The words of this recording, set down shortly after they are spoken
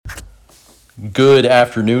Good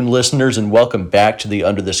afternoon, listeners, and welcome back to the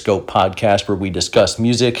Under the Scope podcast where we discuss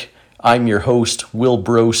music. I'm your host, Will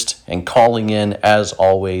Brost, and calling in, as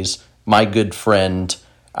always, my good friend,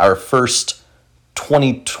 our first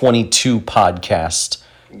 2022 podcast.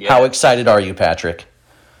 Yes. How excited are you, Patrick?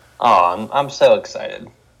 Oh, I'm so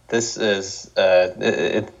excited. This is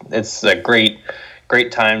it's a great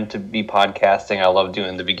time to be podcasting. I love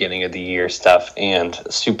doing the beginning of the year stuff, and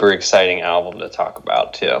super exciting album to talk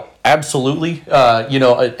about too. Absolutely.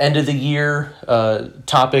 End of the year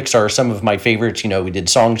topics are some of my favorites. We did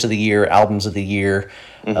songs of the year, albums of the year,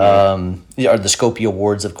 the Scopie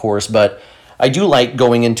Awards, of course. But I do like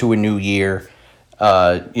going into a new year,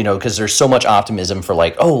 because there's so much optimism for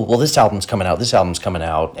this album's coming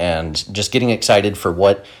out, and just getting excited for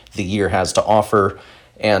what the year has to offer.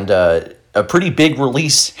 And a pretty big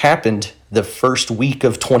release happened the first week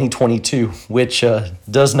of 2022, which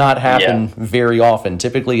does not happen very often.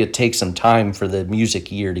 Typically, it takes some time for the music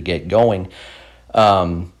year to get going.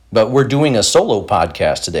 But we're doing a solo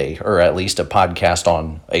podcast today, or at least a podcast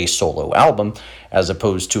on a solo album, as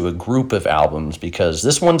opposed to a group of albums, because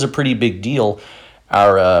this one's a pretty big deal.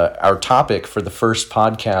 Our topic for the first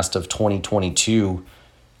podcast of 2022,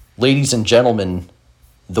 ladies and gentlemen,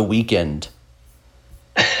 The Weeknd.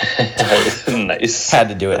 Nice. Had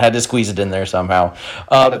to do it. Had to squeeze it in there somehow.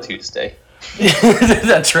 On a Tuesday.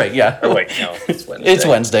 That's right. Yeah. Or wait, no, it's Wednesday. It's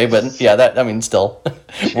Wednesday, but yeah, still,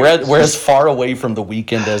 we're as far away from The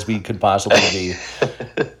Weeknd as we could possibly be.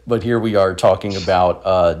 But here we are talking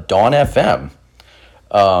about Dawn FM.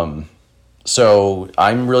 So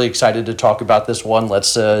I'm really excited to talk about this one.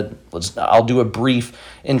 I'll do a brief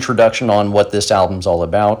introduction on what this album's all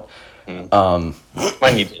about.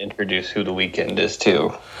 Might need to introduce who The Weeknd is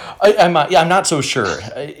too. I'm not so sure.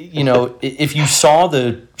 If you saw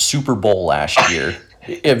the Super Bowl last year,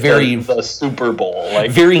 the Super Bowl,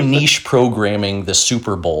 very niche programming. The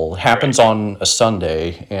Super Bowl happens on a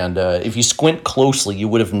Sunday, and if you squint closely, you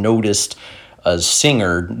would have noticed a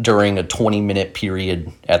singer during a 20-minute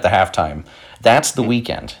period at the halftime. That's The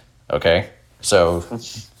Weeknd. Okay, so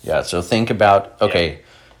think about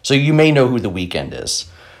So you may know who The Weeknd is.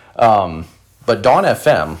 But Dawn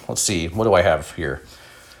FM, let's see, what do I have here?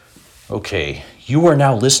 Okay, you are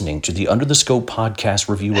now listening to the Under the Scope podcast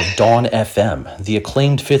review of Dawn FM, the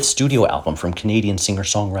acclaimed fifth studio album from Canadian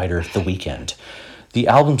singer-songwriter The Weeknd. The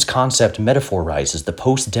album's concept metaphorizes the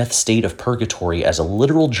post-death state of purgatory as a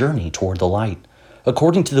literal journey toward the light.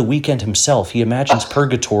 According to The Weeknd himself, he imagines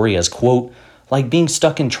purgatory as, quote, like being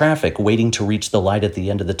stuck in traffic waiting to reach the light at the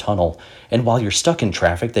end of the tunnel. And while you're stuck in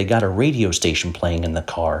traffic, they got a radio station playing in the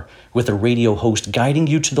car, with a radio host guiding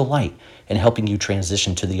you to the light and helping you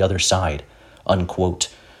transition to the other side, unquote.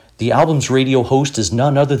 The album's radio host is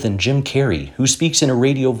none other than Jim Carrey, who speaks in a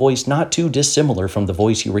radio voice not too dissimilar from the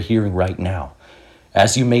voice you are hearing right now.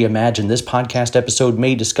 As you may imagine, this podcast episode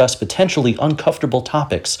may discuss potentially uncomfortable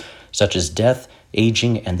topics, such as death,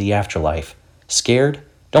 aging, and the afterlife. Scared?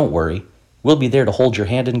 Don't worry. We'll be there to hold your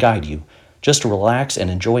hand and guide you. Just relax and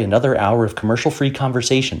enjoy another hour of commercial-free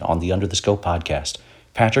conversation on the Under the Scope podcast.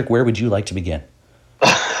 Patrick, where would you like to begin?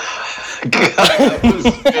 God, that was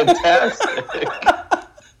fantastic.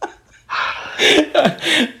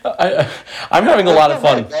 I'm having a lot of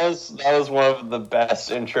fun. That was one of the best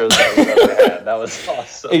intros I've ever had. That was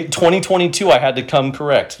awesome. 2022, I had to come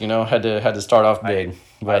correct. Had to start off big,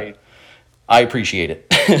 but I appreciate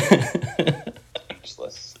it.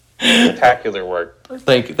 Spectacular work.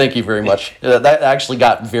 Thank you very much. That actually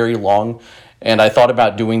got very long, and I thought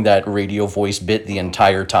about doing that radio voice bit the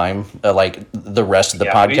entire time, like the rest of the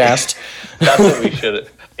podcast. That's what we should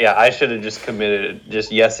have. Yeah, I should have just committed,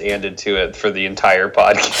 just yes-anded to it for the entire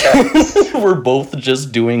podcast. We're both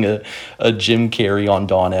just doing a Jim Carrey on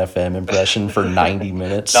Dawn FM impression for 90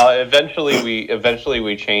 minutes. Now, eventually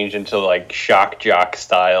we change into like shock jock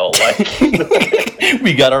style.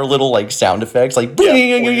 We got our little sound effects,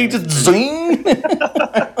 just zing.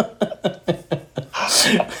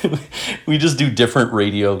 We just do different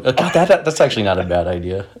radio. God, that's actually not a bad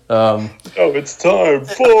idea. It's time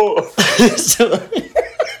for.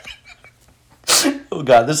 Oh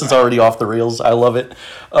God, this is already off the rails. I love it.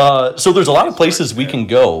 So there's a lot of places we can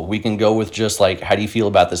go. We can go with just how do you feel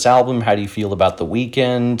about this album? How do you feel about The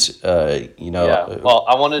Weeknd? Well,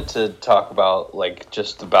 I wanted to talk about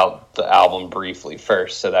just about the album briefly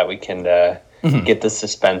first, so that we can get the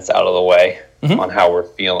suspense out of the way on how we're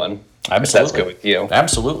feeling. Absolutely. If that's good with you.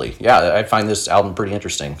 Absolutely. Yeah, I find this album pretty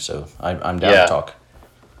interesting, so I'm down to talk.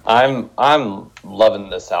 I'm loving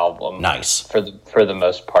this album. Nice. For the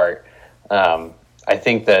most part. I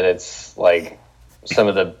think that it's some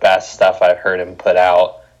of the best stuff I've heard him put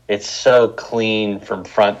out It's so clean from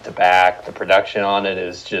front to back. The production on it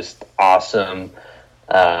is just awesome.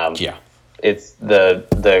 Yeah. It's the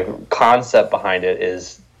concept behind it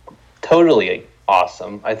is totally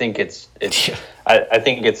awesome. I think it's I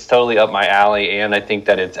think it's totally up my alley, and I think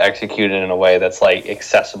that it's executed in a way that's like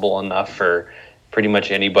accessible enough for pretty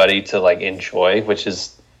much anybody to like enjoy, which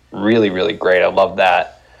is really, really great. I love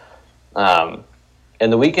that.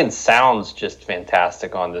 And The Weeknd sounds just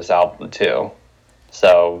fantastic on this album too.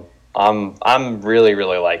 So I'm really,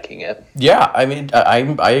 really liking it. Yeah, I mean,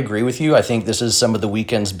 I agree with you. I think this is some of The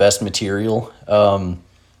Weeknd's best material.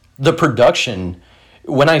 The production,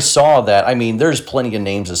 when I saw that, I mean, there's plenty of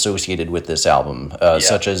names associated with this album,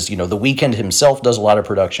 such as, The Weeknd himself does a lot of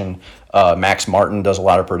production, Max Martin does a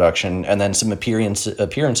lot of production, and then some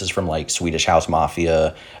appearances from like Swedish House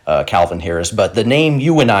Mafia, Calvin Harris. But the name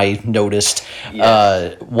you and I noticed,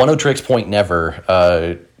 Oneohtrix Point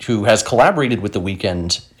Never, who has collaborated with The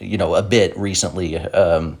Weeknd, a bit recently,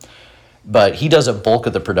 but he does a bulk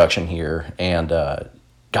of the production here, and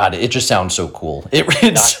God, it just sounds so cool.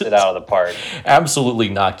 Knocked it out of the park. Absolutely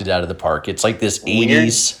knocked it out of the park. It's like this Weird.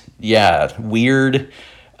 80s, weird,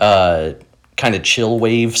 kind of chill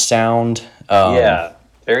wave sound.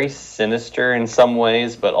 Very sinister in some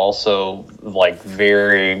ways, but also like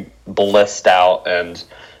very blissed out. And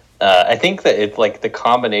I think that it's like the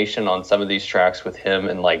combination on some of these tracks with him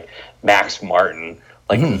and like Max Martin,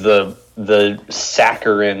 like the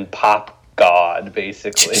saccharine pop god,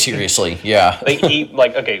 basically. Seriously, yeah.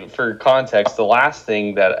 Okay, for context, the last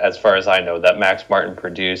thing that, as far as I know, that Max Martin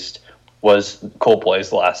produced was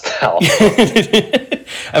Coldplay's last album.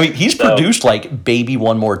 I mean, he's produced like "Baby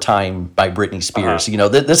One More Time" by Britney Spears.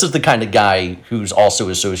 This is the kind of guy who's also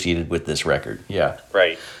associated with this record. Yeah.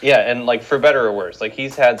 Right. Yeah, and like for better or worse, like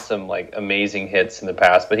he's had some like amazing hits in the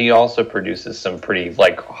past, but he also produces some pretty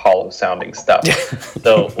like hollow sounding stuff.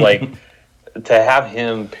 So like, to have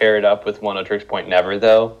him paired up with Oneohtrix Point Never,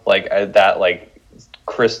 though, like that, like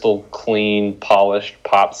crystal clean, polished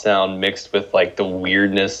pop sound mixed with like the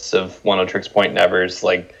weirdness of Oneohtrix Point Never's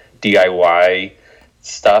like DIY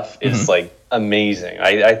stuff is like amazing.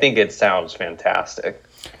 I think it sounds fantastic.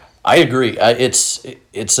 I agree. It's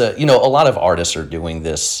a lot of artists are doing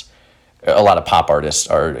this. A lot of pop artists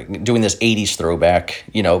are doing this 80s throwback,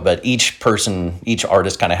 but each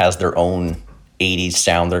artist kind of has their own 80s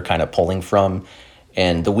sound they're kind of pulling from,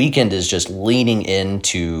 and The Weeknd is just leaning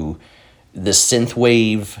into the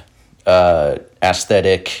synthwave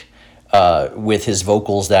aesthetic with his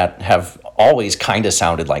vocals that have always kind of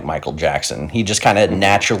sounded like Michael Jackson. He just kind of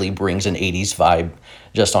naturally brings an 80s vibe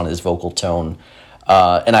just on his vocal tone.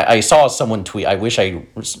 And I saw someone tweet, I wish I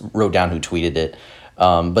wrote down who tweeted it,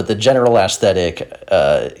 but the general aesthetic,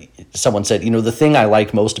 someone said, the thing I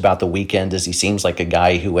like most about The Weeknd is he seems like a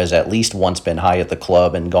guy who has at least once been high at the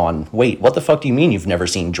club and gone, wait, what the fuck do you mean you've never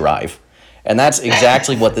seen Drive? And that's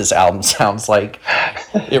exactly what this album sounds like.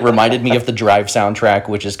 It reminded me of the Drive soundtrack,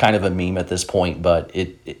 which is kind of a meme at this point, but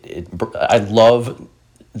I love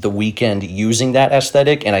The Weeknd using that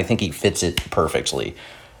aesthetic, and I think he fits it perfectly.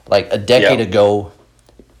 Like a decade ago,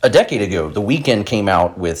 The Weeknd came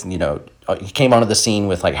out with, he came onto the scene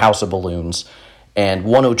with like House of Balloons, and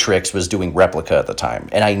Oneohtrix was doing Replica at the time.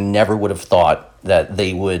 And I never would have thought that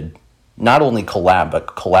they would not only collab, but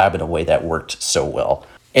collab in a way that worked so well.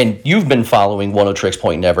 And you've been following Oneohtrix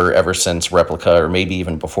Point Never ever since Replica, or maybe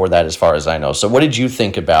even before that, as far as I know. So what did you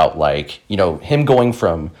think about, like, him going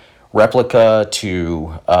from Replica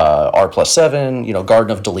to R+7,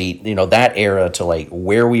 Garden of Delete, that era, to like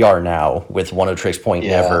where we are now with Oneohtrix Point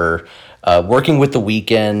Never, working with The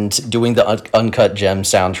Weeknd, doing the Uncut Gems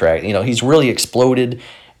soundtrack. He's really exploded.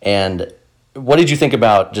 And what did you think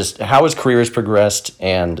about just how his career has progressed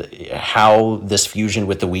and how this fusion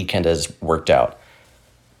with The Weeknd has worked out?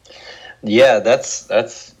 Yeah,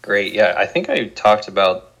 that's great. Yeah, I think I talked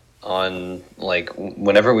about on like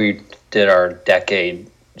whenever we did our decade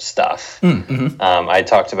stuff. I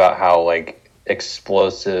talked about how like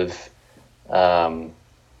explosive of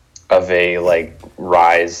a like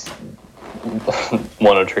rise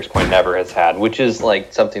Oneohtrix Point Never has had, which is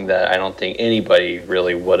like something that I don't think anybody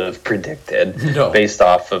really would have predicted based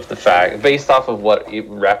off of what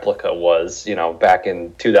Replica was, back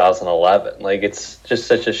in 2011. Like, it's just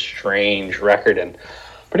such a strange record, and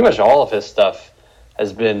pretty much all of his stuff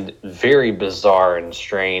has been very bizarre and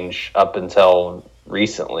strange up until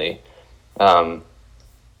recently. I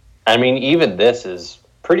mean, even this is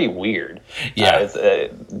pretty weird. Yeah,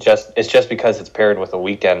 it's just because it's paired with a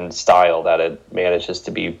Weeknd style that it manages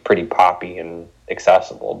to be pretty poppy and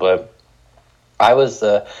accessible. But I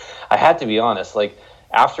had to be honest. Like,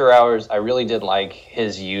 After Hours, I really did like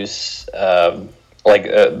his use like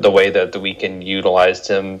the way that The Weeknd utilized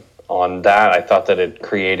him on that. I thought that it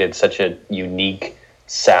created such a unique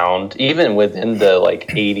sound, even within the like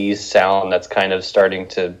 80s sound that's kind of starting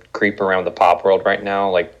to creep around the pop world right now.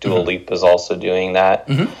 Like Dua Lipa is also doing that.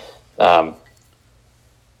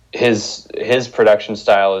 His production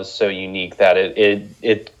style is so unique that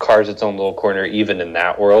it carves its own little corner even in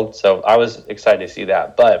that world. So I was excited to see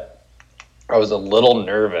that, but I was a little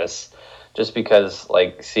nervous just because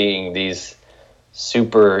like seeing these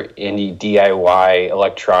super indie DIY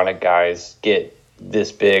electronic guys get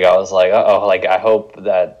this big, I was like, uh-oh, like I hope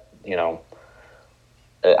that, you know,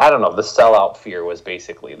 I don't know, the sellout fear was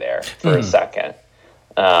basically there for a second.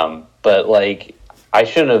 But like I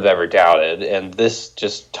shouldn't have ever doubted, and this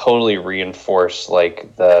just totally reinforced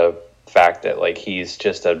like the fact that like he's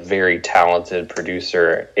just a very talented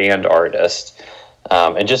producer and artist,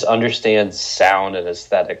 and just understands sound and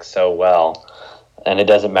aesthetics so well. And it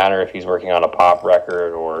doesn't matter if he's working on a pop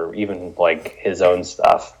record or even like his own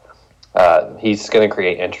stuff. He's going to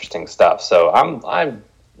create interesting stuff. So I'm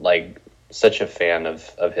like such a fan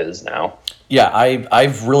of his now. Yeah,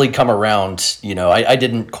 I've really come around. You know, I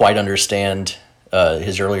didn't quite understand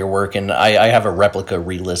his earlier work, and I have a replica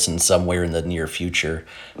re-listen somewhere in the near future.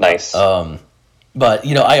 Nice. But,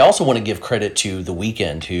 you know, I also want to give credit to The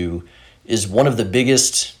Weeknd, who is one of the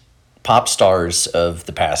biggest pop stars of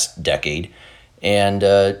the past decade. And,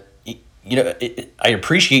 you know, I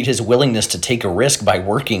appreciate his willingness to take a risk by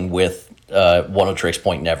working with Oneohtrix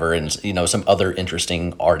Point Never and, you know, some other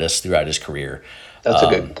interesting artists throughout his career. That's a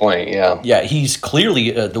good point, yeah. Yeah, he's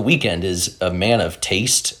clearly, The Weeknd is a man of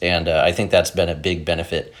taste, and I think that's been a big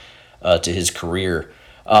benefit to his career.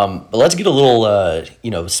 But let's get a little, you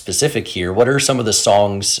know, specific here. What are some of the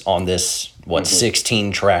songs on this,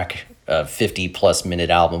 16-track, 50-plus minute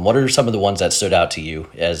album? What are some of the ones that stood out to you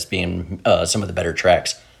as being some of the better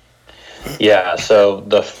tracks? Yeah, so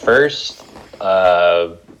the first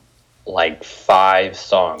like 5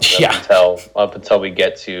 songs up until we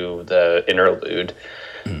get to the interlude.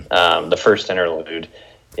 The first interlude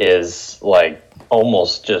is like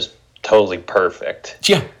almost just totally perfect.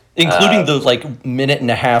 Yeah, including the like minute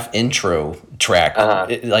and a half intro track.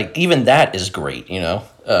 Like even that is great, you know.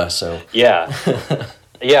 So yeah.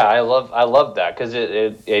 Yeah, I love that because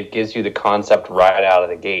it gives you the concept right out of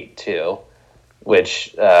the gate too,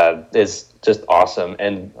 which is just awesome.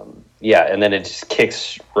 And and then it just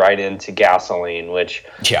kicks right into Gasoline, which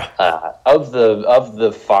of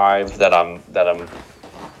the 5 that I'm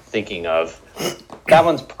thinking of, that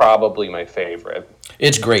one's probably my favorite.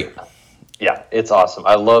 It's great. Yeah, it's awesome.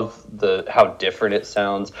 I love how different it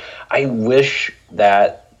sounds. I wish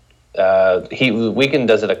that Weeknd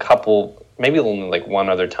does it a couple, maybe only like one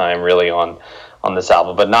other time really on this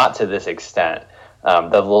album, but not to this extent. The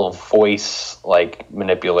little voice like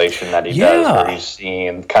manipulation that he does, where he's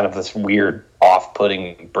seeing kind of this weird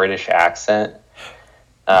off-putting British accent,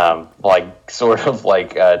 like sort of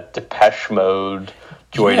like Depeche Mode,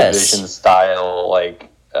 Joy Division style, like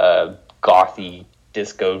gothy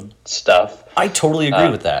disco stuff. I totally agree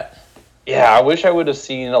with that. Yeah, I wish I would have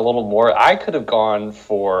seen a little more. I could have gone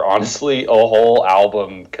for, honestly, a whole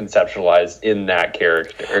album conceptualized in that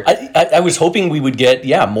character. I was hoping we would get,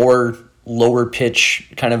 more lower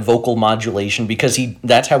pitch kind of vocal modulation, because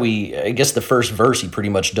that's how I guess the first verse he pretty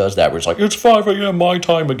much does that, where it's like, it's 5 a.m. my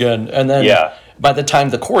time again. And then by the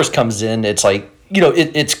time the chorus comes in, it's like, you know,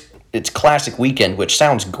 it's classic Weeknd, which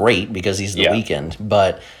sounds great because he's the Weeknd.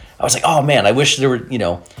 But I was like, oh man, I wish there were, you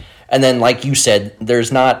know, and then like you said,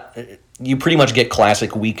 you pretty much get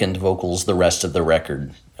classic Weeknd vocals the rest of the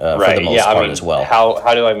record for the most part as well.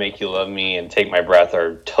 How Do I Make You Love Me and Take My Breath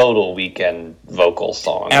are total Weeknd vocal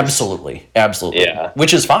songs. Absolutely. Yeah.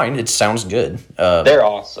 Which is fine. It sounds good. They're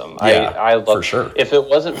awesome. I love for sure. If it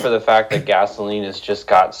wasn't for the fact that Gasoline has just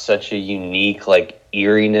got such a unique like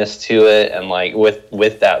eeriness to it, and like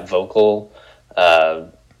with that vocal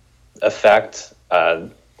effect,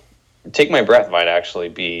 Take My Breath might actually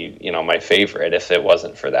be, you know, my favorite if it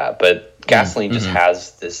wasn't for that. But Gasoline just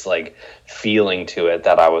has this like feeling to it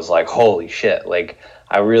that I was like, holy shit! Like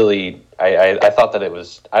I thought it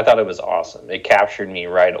was awesome. It captured me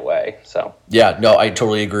right away. So yeah, no, I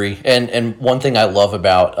totally agree. And one thing I love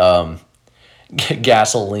about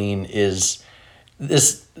Gasoline is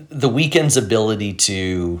the Weeknd's ability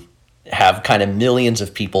to have kind of millions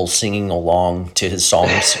of people singing along to his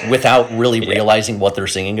songs without really realizing what they're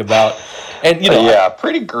singing about. And, you know,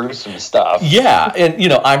 pretty gruesome stuff. Yeah. And, you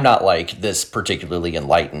know, I'm not like this particularly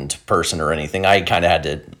enlightened person or anything. I kind of had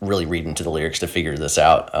to really read into the lyrics to figure this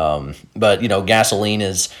out. But, you know, Gasoline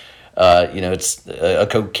is It's a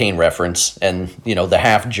cocaine reference, and the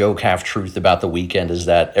half joke, half truth about The Weeknd is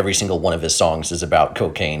that every single one of his songs is about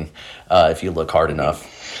cocaine, if you look hard enough.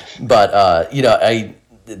 But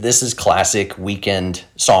this is classic Weeknd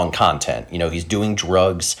song content. He's doing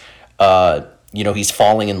drugs. He's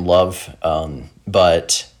falling in love,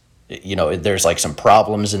 but there's like some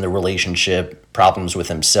problems in the relationship, problems with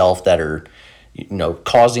himself that are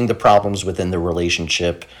causing the problems within the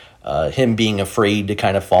relationship. Him being afraid to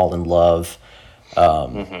kind of fall in love.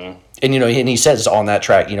 And he says on that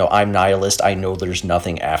track, I'm nihilist. I know there's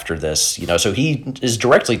nothing after this. So he is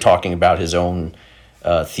directly talking about his own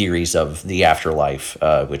theories of the afterlife,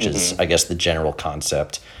 which is, I guess, the general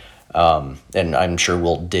concept. And I'm sure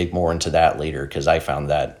we'll dig more into that later because I found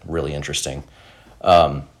that really interesting.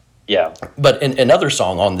 Yeah. But another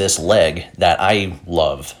song on this leg that I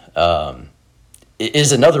love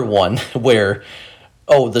is another one where,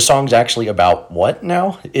 the song's actually about what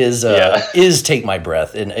now? Is Take My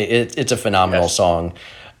Breath. And it's a phenomenal song.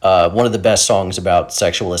 One of the best songs about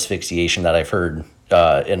sexual asphyxiation that I've heard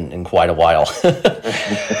in quite a while.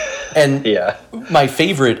 And my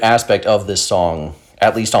favorite aspect of this song,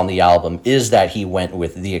 at least on the album, is that he went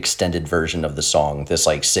with the extended version of the song, this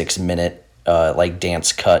like 6-minute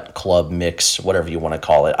dance cut club mix, whatever you want to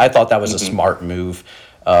call it. I thought that was a smart move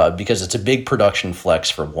because it's a big production flex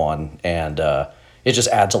for one, and it just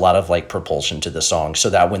adds a lot of like propulsion to the song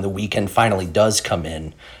so that when The Weeknd finally does come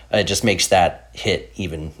in, it just makes that hit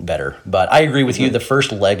even better. But I agree with you, the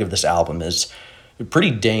first leg of this album is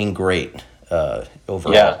pretty dang great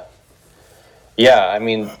overall. Yeah, I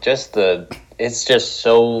mean, it's just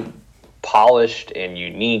so polished and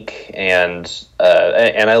unique, and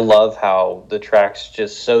I love how the tracks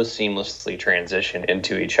just so seamlessly transition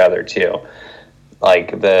into each other too.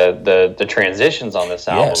 Like the transitions on this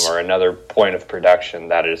album are another point of production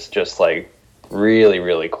that is just like really,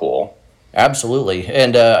 really cool. Absolutely.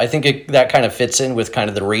 And I think that kind of fits in with kind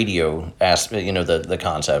of the radio aspect, the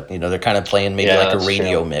concept. They're kind of playing maybe like a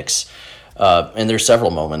radio mix. And there's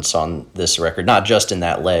several moments on this record, not just in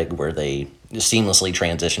that leg where they seamlessly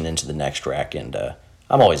transition into the next track. And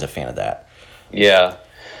I'm always a fan of that. Yeah.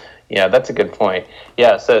 Yeah, that's a good point.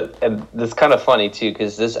 Yeah, so and it's kind of funny too,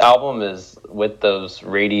 because this album is with those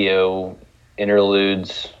radio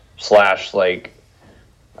interludes / he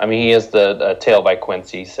has the Tale by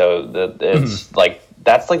Quincy, so it's like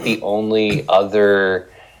that's like the only other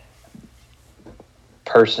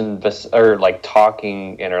person or like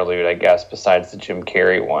talking interlude, I guess, besides the Jim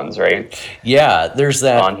Carrey ones, right? Yeah, there's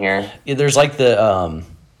that on here. Yeah, there's like the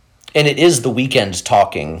and it is The Weeknd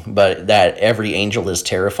talking, but that Every Angel Is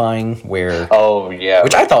Terrifying, where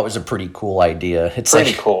which I thought was a pretty cool idea. It's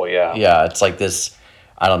pretty cool, yeah. Yeah, it's like this,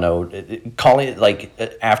 I don't know, calling it like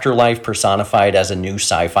Afterlife personified as a new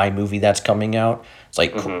sci-fi movie that's coming out. It's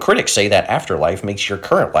like critics say that Afterlife makes your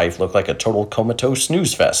current life look like a total comatose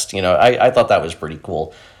snooze fest. I thought that was pretty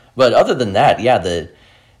cool. But other than that, the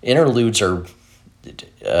interludes are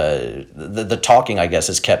the talking, I guess,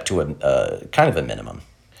 is kept to a kind of a minimum.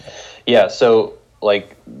 Yeah, so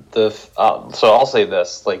like so I'll say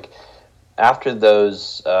this, like after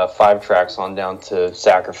those 5 tracks on down to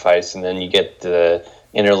Sacrifice, and then you get the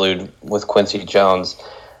interlude with Quincy Jones,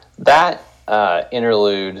 that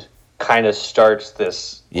interlude kind of starts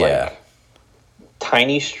this like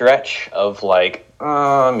tiny stretch of like,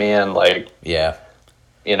 oh man, like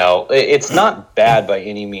it's not bad by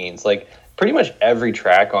any means. Like pretty much every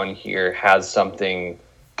track on here has something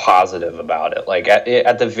positive about it. Like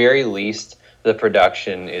at the very least, the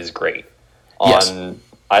production is great.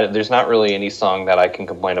 There's not really any song that I can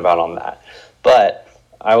complain about on that. But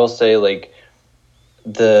I will say, like,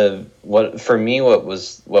 what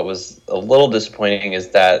was a little disappointing is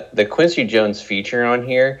that the Quincy Jones feature on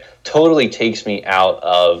here totally takes me out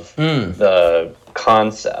of the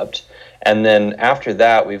concept. And then after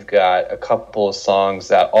that, we've got a couple of songs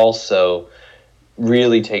that also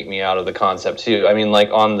really take me out of the concept too. I mean, like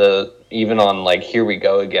even on like Here We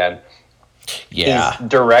Go Again, he's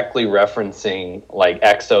directly referencing like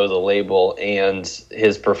EXO, the label, and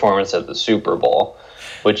his performance at the Super Bowl,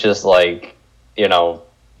 which is like,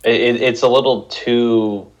 it's a little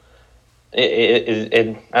too.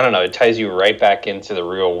 I don't know. It ties you right back into the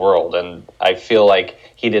real world, and I feel like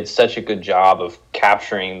he did such a good job of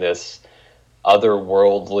capturing this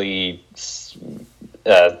otherworldly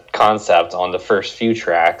concept on the first few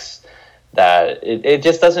tracks that it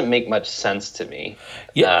just doesn't make much sense to me.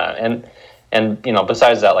 And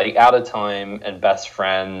besides that, like Out of Time and Best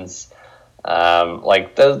Friends,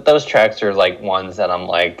 like those tracks are like ones that I'm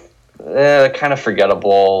like, they're kind of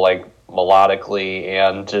forgettable, like melodically,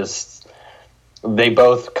 and just they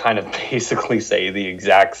both kind of basically say the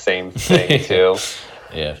exact same thing too.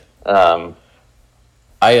 Yeah.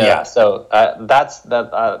 So that's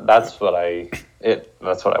what I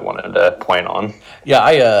wanted to point on.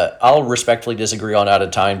 Yeah, I'll respectfully disagree on Out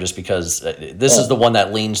of Time just because this is the one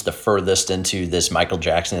that leans the furthest into this Michael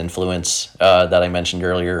Jackson influence that I mentioned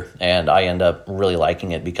earlier, and I end up really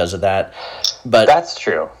liking it because of that. But that's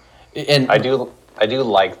true, and I do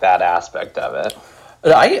like that aspect of it.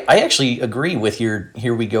 I actually agree with your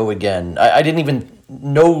 "Here We Go Again." I didn't even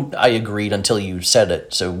know I agreed until you said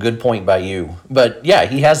it, so good point by you. But yeah,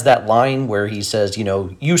 he has that line where he says,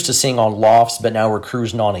 used to sing on lofts, but now we're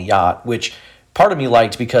cruising on a yacht, which part of me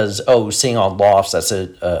liked because, sing on lofts, that's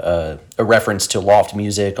a reference to loft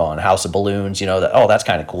music on House of Balloons, that's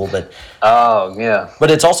kind of cool. But oh, yeah.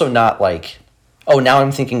 But it's also not like, now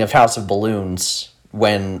I'm thinking of House of Balloons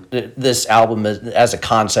when this album as a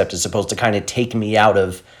concept is supposed to kind of take me out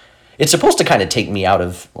of... It's supposed to kind of take me out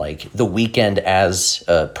of, like, The Weeknd as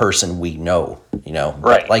a person we know,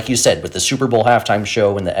 Right. Like you said, with the Super Bowl halftime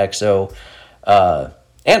show and the XO.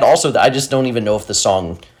 And also, I just don't even know if the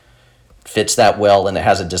song fits that well, and it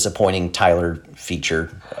has a disappointing Tyler feature.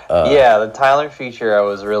 The Tyler feature I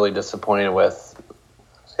was really disappointed with.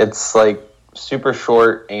 It's, like, super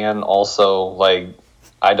short, and also, like,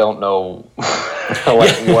 I don't know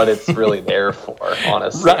what it's really there for,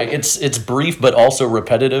 honestly. Right, it's brief but also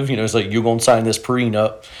repetitive. It's like, you're gonna sign this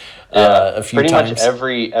prenup a few times.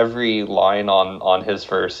 Pretty much every line on his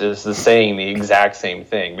verse is saying the exact same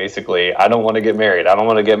thing. Basically, I don't want to get married. I don't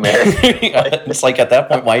want to get married. It's like, at that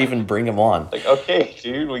point, why even bring him on? Like, okay,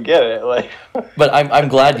 dude, we get it. Like, but I'm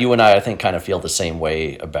glad you and I think kind of feel the same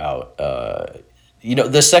way about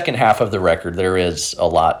the second half of the record. There is a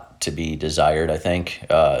lot to be desired, I think.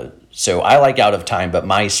 So I like Out of Time, but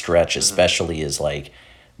my stretch especially is like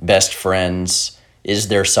Best Friends, Is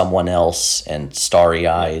There Someone Else, and Starry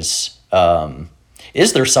Eyes.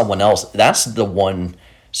 Is There Someone Else? That's the one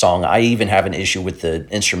song I even have an issue with the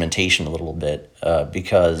instrumentation a little bit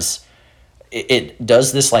because it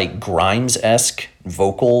does this like Grimes-esque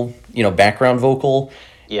vocal, background vocal.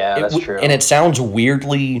 Yeah, that's true. And it sounds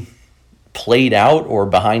weirdly played out or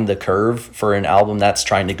behind the curve for an album that's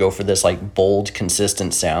trying to go for this like bold,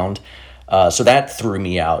 consistent sound. So that threw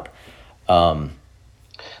me out.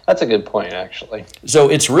 That's a good point, actually. So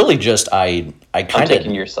it's really just I'm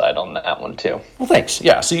taking your side on that one too. Well, thanks.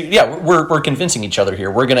 Yeah. So we're convincing each other here.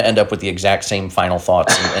 We're going to end up with the exact same final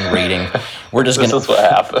thoughts and rating. We're just This is what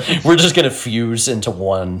happens. We're just going to fuse into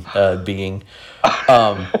one being.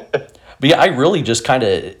 But yeah, I really just kind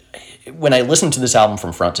of, when I listen to this album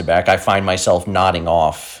from front to back, I find myself nodding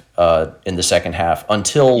off in the second half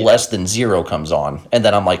until Less Than Zero comes on. And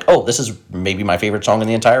then I'm like, oh, this is maybe my favorite song in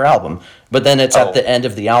the entire album. But then it's at the end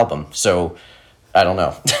of the album. So I don't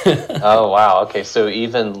know. Oh, wow. Okay. So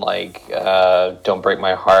even like Don't Break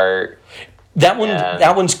My Heart. That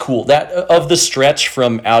one's cool. That of the stretch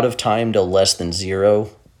from Out of Time to Less Than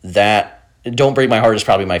Zero, that Don't Break My Heart is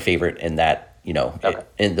probably my favorite in that,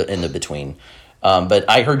 in the between. But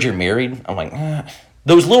I Heard You're Married. I'm like,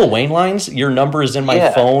 those Lil Wayne lines. Your number is in my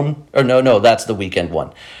phone. Or no, that's the Weeknd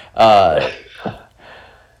one.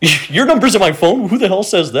 Your number's in my phone. Who the hell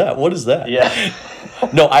says that? What is that? Yeah.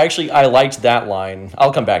 No, I liked that line.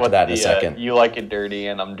 I'll come back to that in a second. You like it dirty,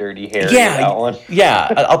 and I'm dirty Harry. Yeah, that one.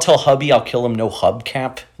 Yeah. I'll tell hubby I'll kill him. No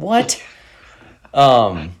hubcap. What?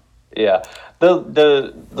 Yeah.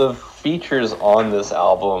 The features on this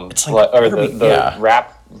album, it's like, or the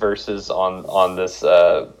rap verses on this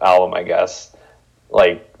album, I guess,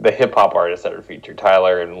 like the hip hop artists that are featured,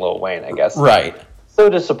 Tyler and Lil Wayne, I guess. Right. So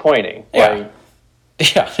disappointing. Yeah.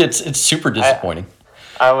 It's super disappointing.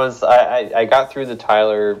 I got through the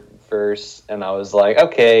Tyler verse and I was like,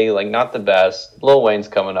 okay, like not the best. Lil Wayne's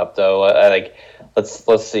coming up though.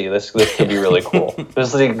 Let's see. This could be really cool.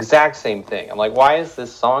 It's the exact same thing. I'm like, why is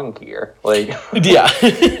this song here? Like, yeah,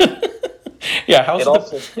 yeah.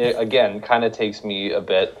 It again kind of takes me a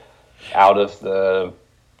bit out of the,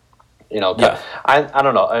 I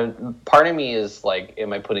don't know. Part of me is like,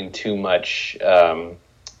 am I putting too much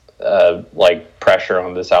like pressure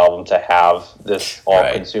on this album to have this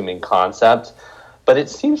all-consuming concept? But it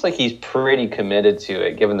seems like he's pretty committed to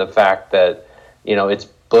it, given the fact that it's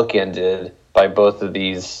bookended by both of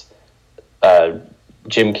these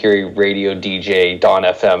Jim Carrey radio DJ Dawn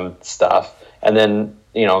FM stuff, and then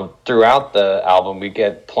throughout the album we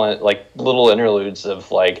get like little interludes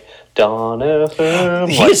of like Dawn FM.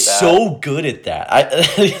 He is so good at that.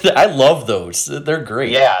 I love those. They're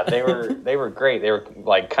great. Yeah, they were great. They were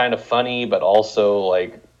like kind of funny, but also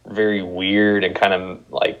like very weird and kind of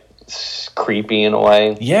like creepy in a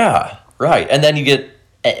way. Yeah, right. And then you get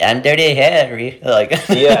I'm Dirty Harry. Like,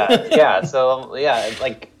 Yeah. So yeah,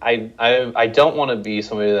 like I don't want to be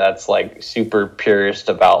somebody that's like super purist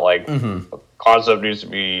about like concept needs to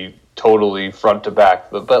be totally front to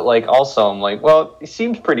back, but like also I'm like, well, he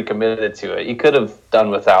seems pretty committed to it. He could have done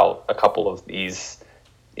without a couple of these,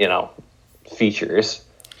 features.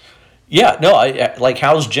 Yeah, no, I like.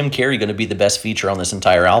 How's Jim Carrey going to be the best feature on this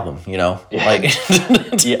entire album? Like,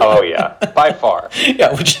 Yeah, oh yeah, by far.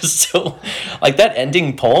 yeah, which is so like that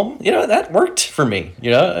ending poem. That worked for me.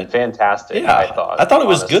 Fantastic. Yeah, I thought it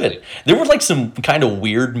was honestly. good. There were like some kind of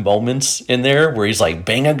weird moments in there where he's like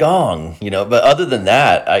bang a gong, but other than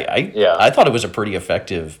that, Yeah. I thought it was a pretty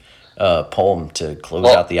effective poem to close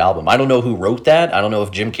Well- out the album. I don't know who wrote that. I don't know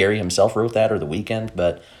if Jim Carrey himself wrote that or The Weeknd,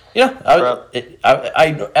 but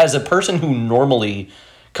I as a person who normally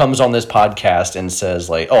comes on this podcast and says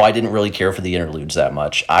like, oh, I didn't really care for the interludes that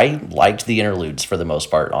much. I liked the interludes for the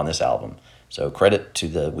most part on this album. So credit to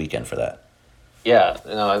The Weeknd for that. Yeah,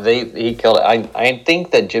 no, he killed it. I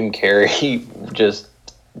think that Jim Carrey just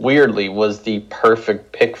weirdly was the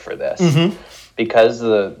perfect pick for this because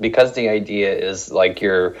the idea is like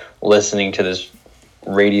you're listening to this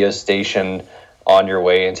radio station on your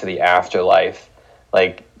way into the afterlife.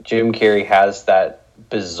 Like Jim Carrey has that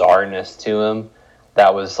bizarreness to him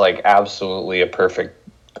that was like absolutely a perfect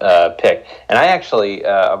pick. And I actually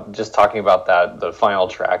just talking about the final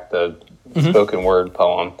track, the spoken word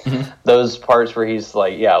poem, those parts where he's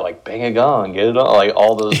like, yeah, like bang a gong, get it on, like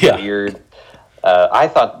all those weird. I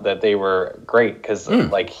thought that they were great because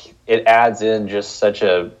like it adds in just such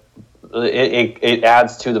it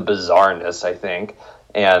adds to the bizarreness, I think,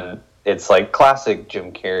 and it's like classic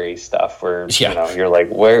Jim Carrey stuff where you're like,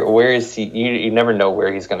 where is he? You never know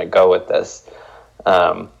where he's going to go with this,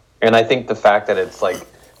 and I think the fact that it's like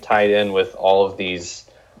tied in with all of these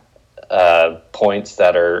points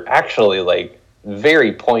that are actually like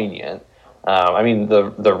very poignant. I mean,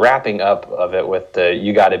 the wrapping up of it with the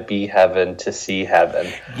 "you got to be heaven to see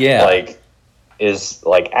heaven," like is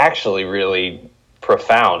like actually really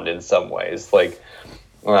profound in some ways. Like,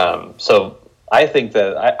 so I think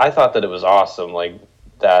that I thought that it was awesome. Like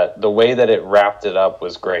that the way that it wrapped it up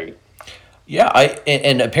was great. Yeah,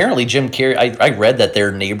 and apparently Jim Carrey. I read that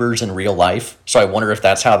they're neighbors in real life, so I wonder if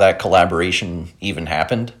that's how that collaboration even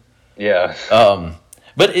happened. Yeah.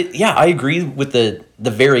 But I agree with the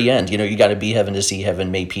very end. You got to be heaven to see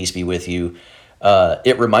heaven. May peace be with you.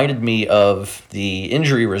 It reminded me of the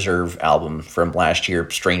Injury Reserve album from last year.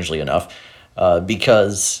 Strangely enough,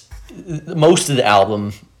 because most of the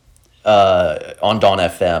album on Dawn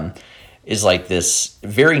FM is like this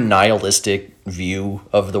very nihilistic view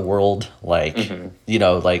of the world. Like, like,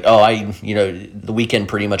 The Weeknd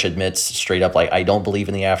pretty much admits straight up, like, I don't believe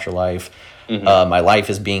in the afterlife. My life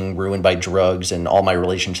is being ruined by drugs and all my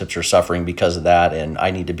relationships are suffering because of that. And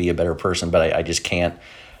I need to be a better person, but I just can't.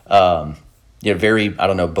 Very, I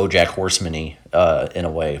don't know, BoJack Horseman-y in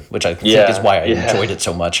a way, which I think is why I enjoyed it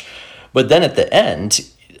so much. But then at the end,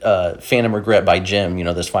 Phantom Regret by Jim,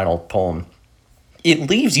 this final poem,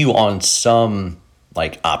 it leaves you on some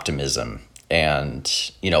like optimism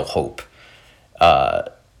and, hope.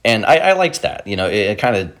 And I liked that, it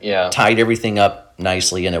kind of tied everything up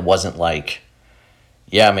nicely. And it wasn't like,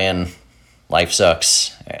 yeah, man, life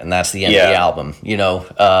sucks. And that's the end of the album,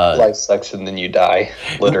 life sucks and then you die,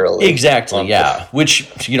 literally. Exactly. Yeah.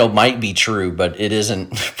 Which, might be true, but it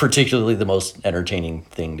isn't particularly the most entertaining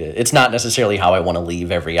thing it's not necessarily how I want to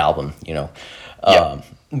leave every album,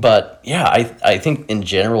 But yeah, I think in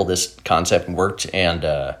general this concept worked, and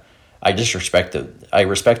I respect the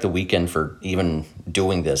Weeknd for even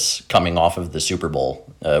doing this coming off of the Super Bowl,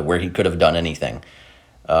 where he could have done anything,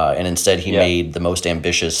 and instead he made the most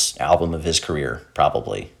ambitious album of his career,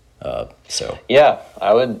 probably. So yeah,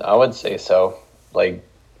 I would say so. Like,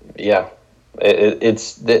 yeah,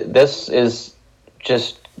 this is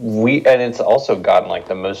just and it's also gotten like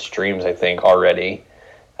the most streams I think already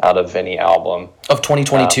out of any album of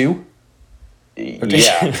 2022.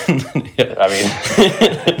 Yeah. I mean,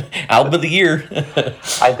 album of the year.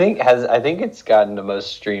 I think it's gotten the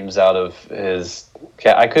most streams out of his.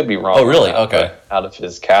 I could be wrong. Oh, really? Okay. Out of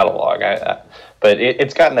his catalog, but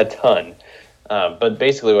it's gotten a ton. But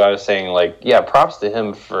basically, what I was saying, like, yeah, props to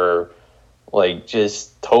him for like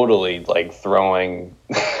just totally like throwing,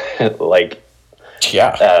 like,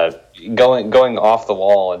 going off the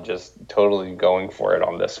wall and just totally going for it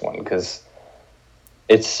on this one, because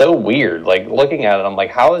it's so weird. Like, looking at it, I'm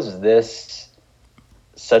like, how is this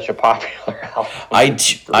such a popular album? I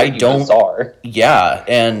don't. Bizarre. Yeah,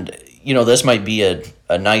 and this might be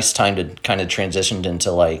a nice time to kind of transition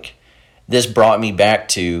into like, this brought me back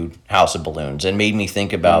to House of Balloons and made me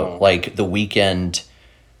think about like The Weeknd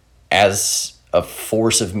as a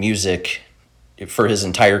force of music for his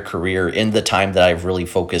entire career in the time that I've really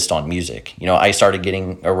focused on music. I started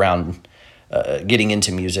getting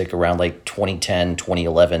into music around like 2010,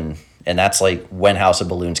 2011, and that's like when House of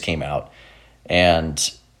Balloons came out.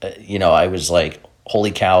 And, I was like,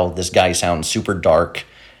 holy cow, this guy sounds super dark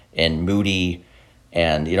and moody.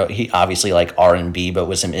 And, he obviously like R&B, but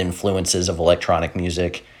with some influences of electronic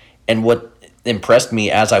music. And what impressed me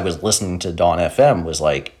as I was listening to Dawn FM was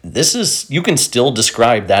like, you can still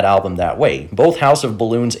describe that album that way. Both House of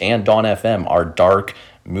Balloons and Dawn FM are dark,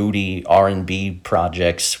 moody R&B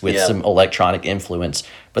projects with some electronic influence,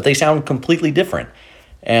 but they sound completely different.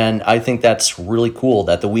 And I think that's really cool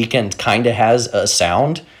that The Weeknd kind of has a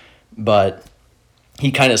sound, but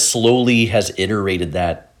he kind of slowly has iterated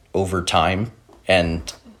that over time,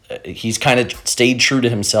 and he's kind of stayed true to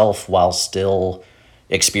himself while still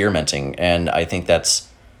experimenting, and I think that's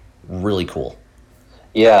really cool.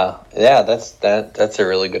 Yeah, that's a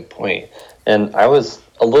really good point. And I was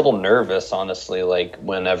a little nervous, honestly, like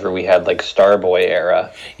whenever we had like Starboy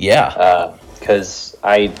era. Yeah. Because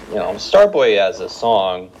Starboy as a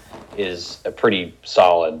song is a pretty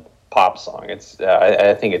solid pop song. It's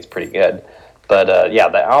I think it's pretty good, but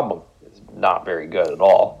the album is not very good at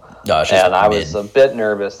all. No, and I was a bit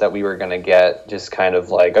nervous that we were going to get just kind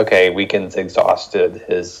of like, okay, Weeknd's exhausted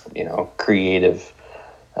his, creative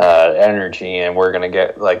energy, and we're going to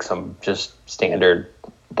get like some just standard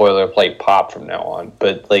boilerplate pop from now on.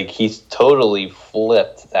 But like he's totally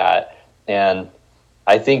flipped that, and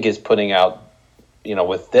I think is putting out,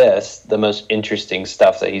 with this, the most interesting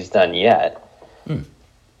stuff that he's done yet.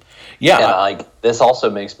 Yeah, and like this also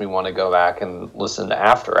makes me want to go back and listen to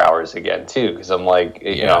After Hours again too, because I'm like,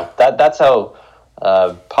 that's how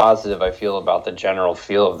positive I feel about the general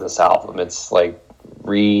feel of this album. It's like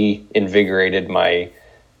reinvigorated my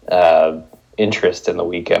interest in The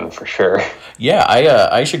Weeknd for sure. Yeah,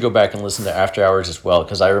 I should go back and listen to After Hours as well,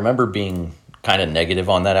 because I remember being kind of negative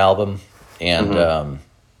on that album, and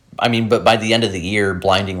but by the end of the year,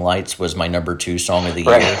 Blinding Lights was my number 2 song of the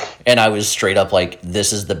year. And I was straight up like,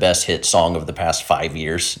 this is the best hit song of the past 5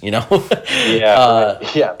 years, Yeah,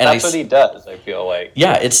 that's what he does, I feel like.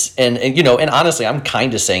 Yeah, and honestly, I'm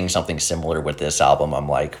kind of saying something similar with this album. I'm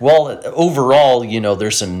like, well, overall,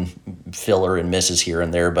 there's some filler and misses here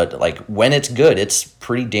and there, but like when it's good, it's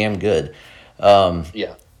pretty damn good. Though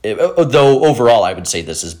overall, I would say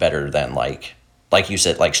this is better than like you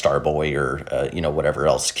said, like Starboy or, whatever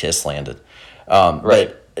else Kiss landed.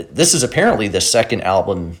 But this is apparently the second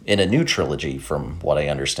album in a new trilogy from what I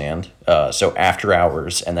understand. So After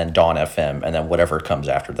Hours, and then Dawn FM, and then whatever comes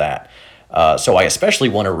after that. So I especially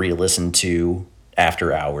want to re-listen to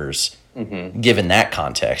After Hours, given that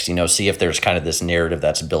context, see if there's kind of this narrative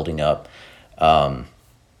that's building up.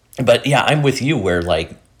 But yeah, I'm with you where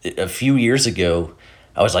like a few years ago,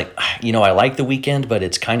 I was like, I like The Weeknd, but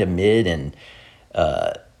it's kind of mid, and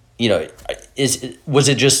was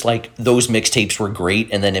it just like those mixtapes were great,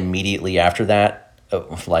 and then immediately after that,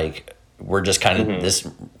 like we're just kind of this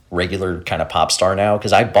regular kind of pop star now?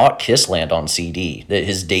 Because I bought Kissland on CD,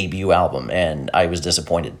 his debut album, and I was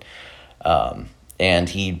disappointed. And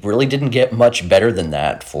he really didn't get much better than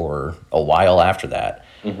that for a while after that.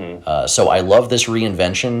 So I love this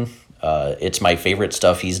reinvention. It's my favorite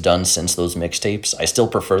stuff he's done since those mixtapes. I still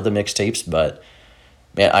prefer the mixtapes, but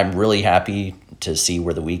man, I'm really happy to see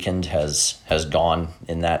where The Weeknd has gone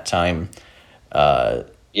in that time. I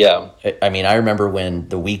mean, I remember when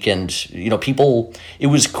The Weeknd, people, it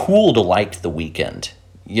was cool to like The Weeknd.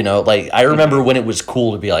 Like I remember when it was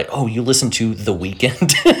cool to be like, oh, you listen to The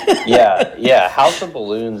Weeknd? yeah. House of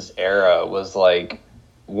Balloons era was like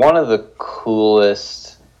one of the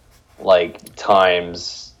coolest like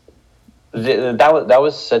times. That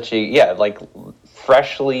was such a like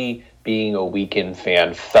freshly being a Weeknd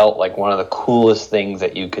fan felt like one of the coolest things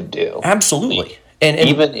that you could do. Absolutely. And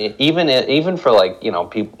even for like,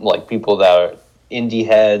 people that are indie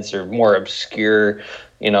heads or more obscure,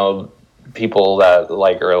 people that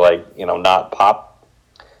like are like, not pop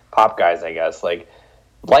guys, I guess, like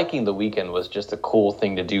liking The Weeknd was just a cool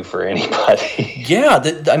thing to do for anybody. Yeah,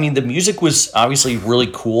 the music was obviously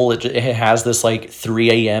really cool. It has this like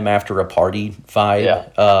 3 a.m. after a party vibe.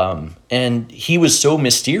 Yeah. And he was so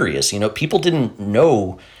mysterious. People didn't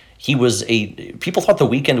know people thought The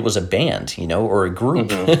Weeknd was a band, or a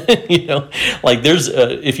group. Like there's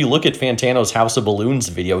if you look at Fantano's House of Balloons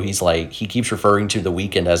video, he's like, he keeps referring to The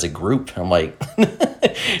Weeknd as a group. I'm like,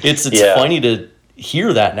 it's funny to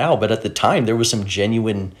hear that now, but at the time there was some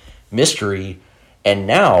genuine mystery. And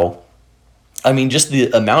now, I mean, just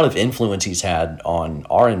the amount of influence he's had on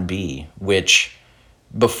R&B, which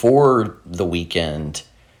before The Weeknd,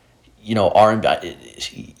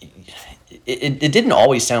 R&B, it didn't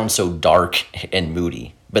always sound so dark and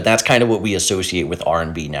moody, but that's kind of what we associate with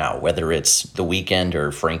R&B now, whether it's The Weeknd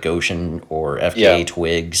or Frank Ocean or FKA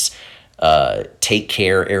Twigs, Take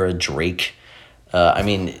Care era Drake. I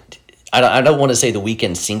mean, I don't want to say The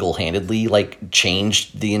Weeknd single-handedly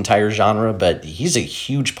changed the entire genre, but he's a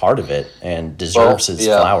huge part of it and deserves his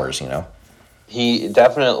flowers. He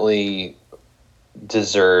definitely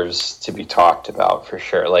deserves to be talked about for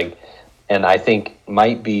sure. And I think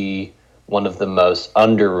might be one of the most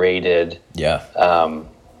underrated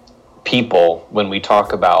people when we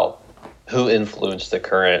talk about who influenced the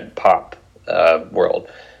current pop world.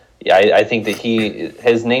 Yeah, I think that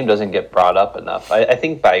his name doesn't get brought up enough. I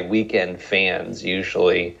think by Weeknd fans,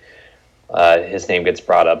 usually his name gets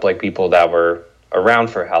brought up, like people that were around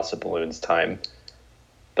for House of Balloons time.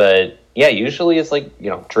 But yeah, usually it's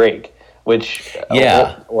Drake, which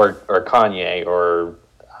or Kanye or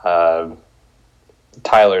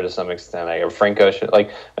Tyler to some extent, or Frank Ocean,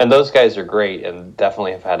 and those guys are great and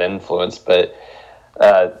definitely have had influence. But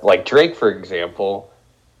Drake, for example,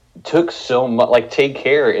 took so much. Take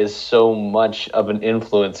Care is so much of an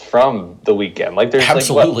influence from The Weeknd. There's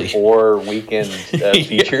Absolutely. 4 Weeknd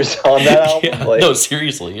features on that album. No,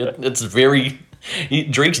 seriously, it's very.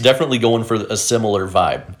 Drake's definitely going for a similar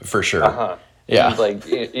vibe for sure.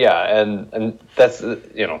 Yeah, and that's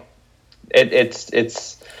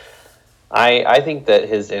it's. I think that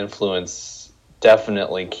his influence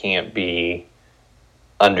definitely can't be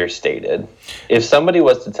understated. If somebody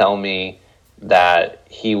was to tell me that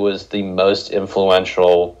he was the most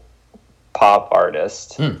influential pop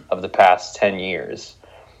artist of the past 10 years,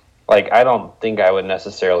 I don't think I would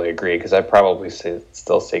necessarily agree, because I'd probably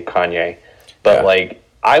still say Kanye. But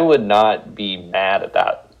I would not be mad at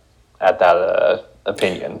that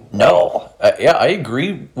opinion. No, I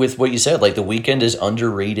agree with what you said. The Weeknd is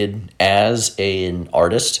underrated as an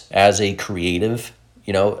artist, as a creative,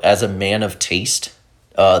 as a man of taste.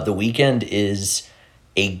 The Weeknd is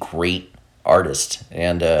a great artist,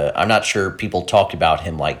 and I'm not sure people talk about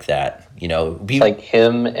him like that.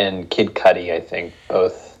 Him and Kid Cudi, I think,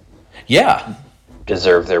 both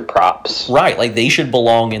deserve their props. Right, they should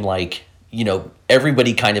belong in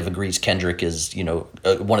everybody kind of agrees Kendrick is,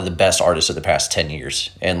 one of the best artists of the past 10 years.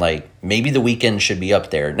 And maybe The Weeknd should be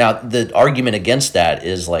up there. Now, the argument against that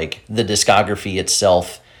is the discography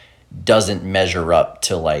itself doesn't measure up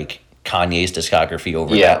to Kanye's discography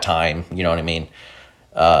over that time. You know what I mean?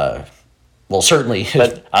 Well, certainly,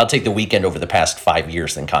 but I'll take The Weeknd over the past 5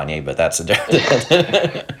 years than Kanye, but that's a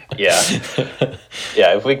different. Yeah,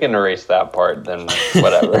 if we can erase that part, then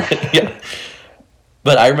whatever.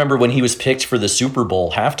 But I remember when he was picked for the Super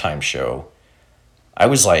Bowl halftime show, I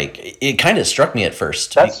was it kind of struck me at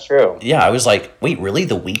first. That's true. Yeah, I was wait, really?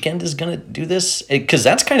 The Weeknd is going to do this? Because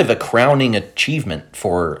that's kind of a crowning achievement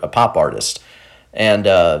for a pop artist. And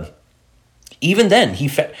even then,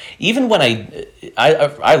 even when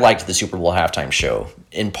I liked the Super Bowl halftime show,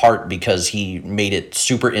 in part because he made it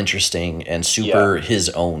super interesting and super his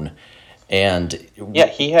own. And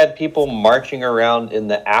he had people marching around in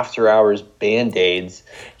the after hours Band-Aids.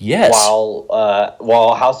 Yes.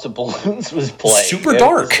 While House of Balloons was playing. Super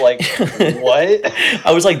dark. What?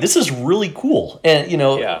 I was this is really cool. And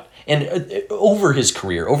and over his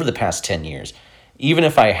career, over the past 10 years, even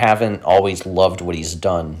if I haven't always loved what he's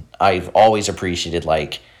done, I've always appreciated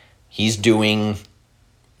he's doing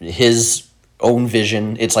his own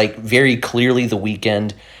vision. It's very clearly The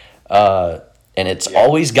Weeknd. And it's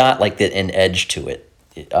always got an edge to it.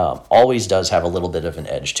 It always does have a little bit of an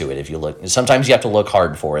edge to it if you look. Sometimes you have to look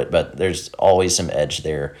hard for it, but there's always some edge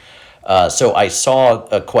there. So I saw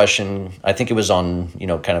a question, I think it was on,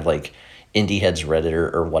 kind of Indie Heads Reddit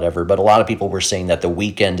or whatever, but a lot of people were saying that The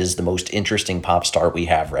Weeknd is the most interesting pop star we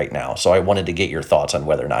have right now. So I wanted to get your thoughts on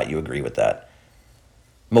whether or not you agree with that.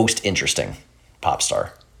 Most interesting pop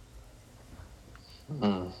star.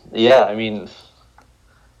 Yeah, I mean...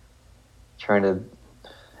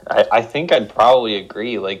 I think I'd probably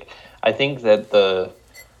agree. I think that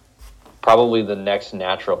probably the next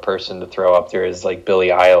natural person to throw up there is Billie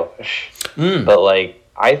Eilish. But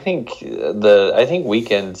I think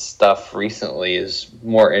Weeknd stuff recently is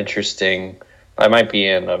more interesting. I might be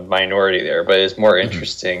in a minority there, but it's more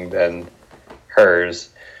interesting than hers.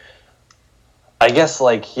 I guess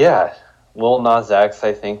Lil Nas X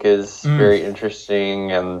I think is very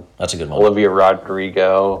interesting, and that's a good one. Olivia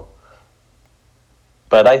Rodrigo.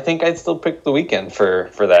 But I think I'd still pick The Weeknd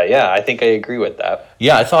for that. Yeah, I think I agree with that.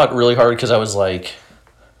 Yeah, I thought really hard because I was a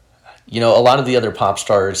lot of the other pop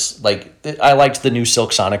stars, I liked the new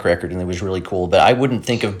Silk Sonic record and it was really cool, but I wouldn't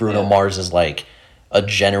think of Bruno Mars as a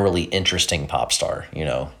generally interesting pop star.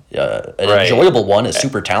 An Right. enjoyable one, a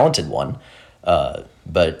super talented one,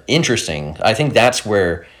 but interesting. I think that's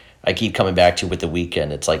where I keep coming back to with The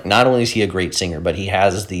Weeknd. It's like not only is he a great singer, but he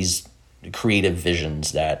has these creative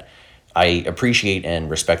visions that I appreciate and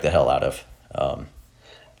respect the hell out of.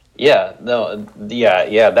 Yeah, no,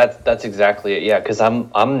 yeah. That's exactly it. Yeah, because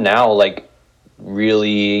I'm now like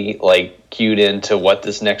really like cued into what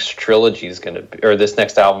this next trilogy is going to be, or this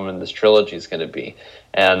next album in this trilogy is going to be,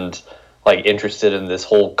 and like interested in this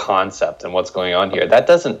whole concept and what's going on here. That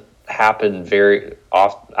doesn't happen very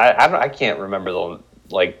often. I can't remember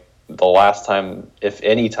the last time, if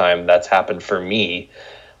any time, that's happened for me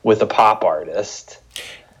with a pop artist.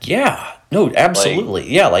 Yeah, no,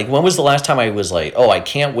 absolutely. Yeah, like when was the last time I was like, oh, I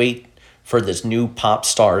can't wait for this new Pop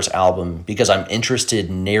Stars album because I'm interested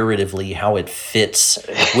narratively how it fits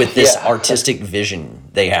with this Yeah. artistic vision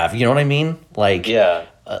they have. You know what I mean? Like, Yeah,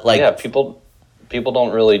 yeah, people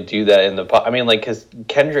don't really do that in the pop. I mean, like, because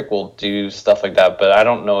Kendrick will do stuff like that, but I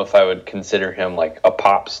don't know if I would consider him like a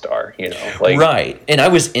pop star. Like right. And I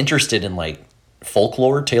was interested in like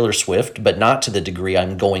folklore, Taylor Swift, but not to the degree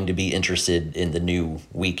I'm going to be interested in the new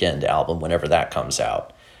Weeknd album whenever that comes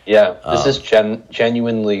out. Yeah, this is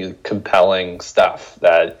genuinely compelling stuff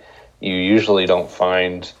that you usually don't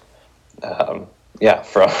find. From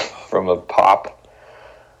a pop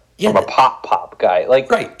pop guy. Like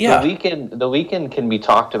right, yeah. The Weeknd can be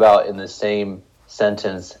talked about in the same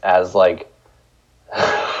sentence as like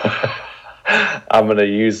I'm gonna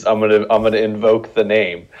invoke the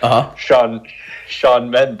name Shawn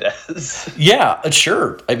Mendes. Yeah,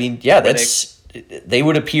 sure. I mean, yeah, they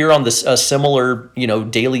would appear on this a similar,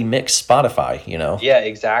 daily mix Spotify, Yeah,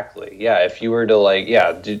 exactly. Yeah, if you were to like,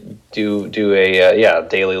 do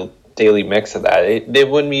a daily mix of that, there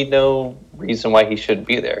wouldn't be no reason why he shouldn't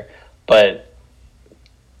be there. But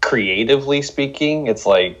creatively speaking, it's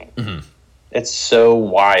like it's so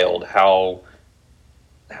wild how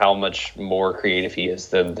much more creative he is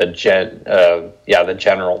than the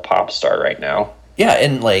general pop star right now. Yeah,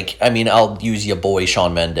 and like, I mean, I'll use your boy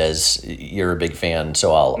Shawn Mendes. You're a big fan,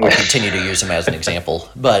 so I'll continue to use him as an example.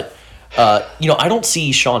 But I don't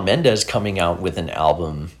see Shawn Mendes coming out with an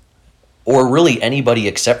album, or really anybody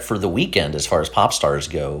except for The Weeknd, as far as pop stars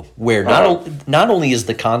go, where not only is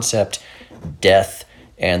the concept death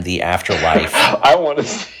and the afterlife. I want to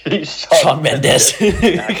see Shawn Mendes.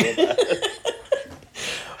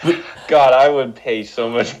 God, I would pay so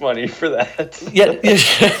much money for that. Yeah.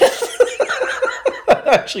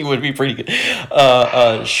 Actually would be pretty good.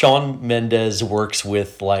 Shawn Mendes works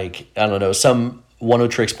with like, I don't know, some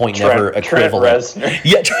One-O-Tricks Point Never equivalent. Trent Reznor.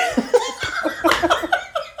 Yeah.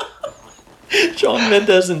 Shawn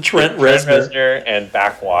Mendes and Trent Reznor and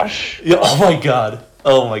Backwash. Yeah, oh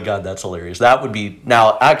my god, that's hilarious. That would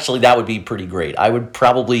be pretty great. I would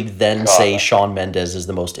probably then say Shawn Mendes is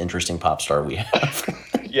the most interesting pop star we have.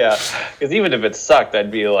 Yeah, because even if it sucked, I'd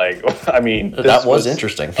be like, I mean, that was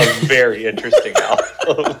interesting. A very interesting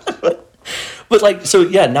album. But like, so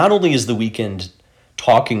yeah, not only is The Weeknd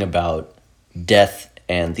talking about death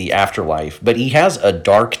and the afterlife, but he has a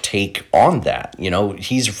dark take on that.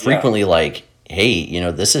 He's frequently like, hey,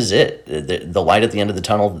 this is it. The light at the end of the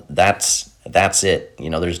tunnel, that's it.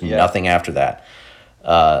 There's nothing after that.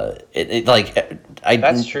 I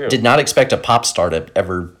That's true. did not expect a pop star to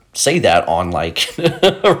ever say that on like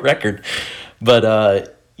a record, but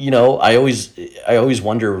I always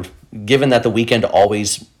wonder, given that The Weeknd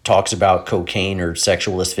always talks about cocaine or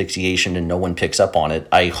sexual asphyxiation and no one picks up on it,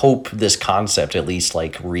 I hope this concept at least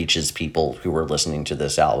like reaches people who are listening to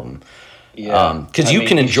this album. Yeah, because you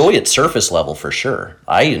can enjoy it surface level for sure.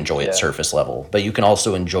 I enjoy it surface level, but you can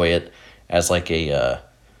also enjoy it as like a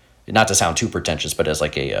not to sound too pretentious, but as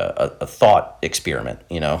like a thought experiment.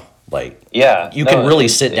 Like, you can really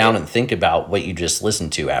sit down and think about what you just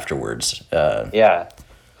listened to afterwards.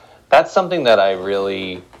 That's something that I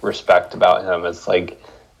really respect about him. It's like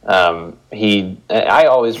I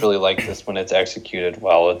always really like this when it's executed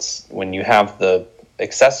well. It's when you have the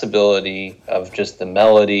accessibility of just the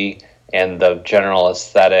melody and the general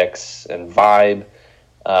aesthetics and vibe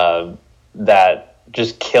that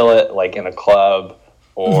just kill it, like in a club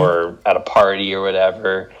or at a party or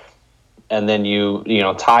whatever. And then you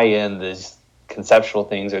tie in these conceptual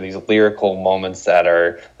things or these lyrical moments that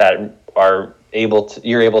are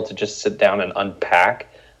you're able to just sit down and unpack,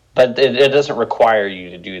 but it doesn't require you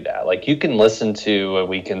to do that. Like, you can listen to a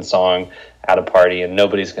Weeknd song at a party and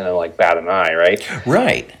nobody's gonna like bat an eye, right?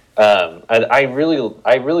 Right. I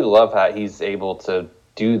really love how he's able to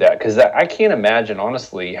do that, because I can't imagine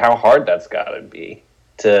honestly how hard that's got to be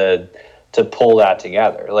to pull that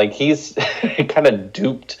together. Like, he's kind of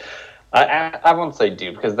duped I won't say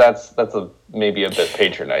dude because that's maybe a bit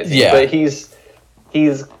patronizing. Yeah. But he's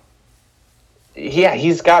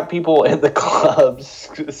got people in the clubs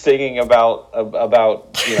singing about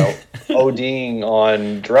ODing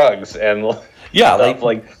on drugs and Yeah, stuff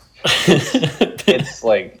it's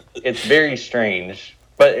like it's very strange.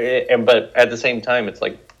 But at the same time, it's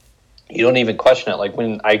like you don't even question it. Like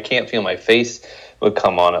when I Can't Feel My Face would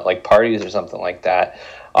come on at like parties or something like that.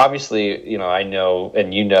 Obviously, I know,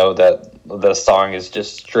 and that the song is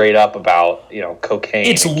just straight up about, cocaine.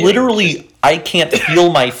 It's literally, I can't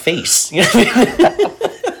feel my face.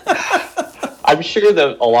 I'm sure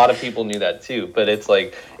that a lot of people knew that too, but it's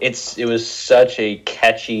like, it was such a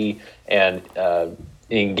catchy and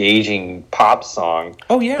engaging pop song.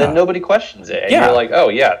 Oh, yeah. That nobody questions it. And you're like, oh,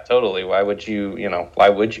 yeah, totally. Why would you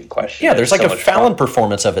question it? Yeah, there's like so a Fallon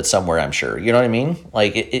performance of it somewhere, I'm sure. You know what I mean?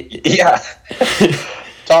 Like, Yeah.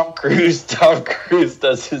 Tom Cruise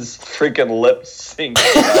does his freaking lip sync.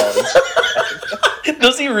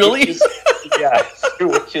 Does he really?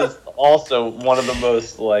 Which is also one of the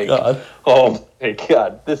most like, God. Oh my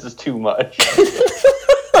God, this is too much.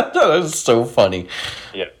 That is so funny.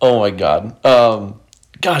 Yeah. Oh my God. I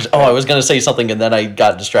was gonna say something and then I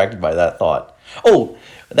got distracted by that thought. Oh,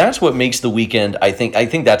 that's what makes The Weeknd. I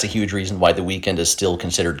think that's a huge reason why The Weeknd is still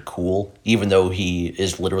considered cool, even though he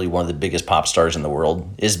is literally one of the biggest pop stars in the world,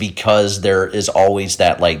 is because there is always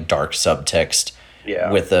that like dark subtext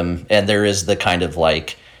with them, and there is the kind of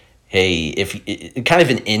like, hey, kind of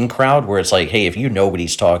an in crowd where it's like, hey, if you know what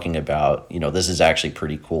he's talking about, this is actually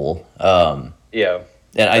pretty cool. Yeah.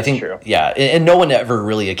 And I think, true. Yeah, and no one ever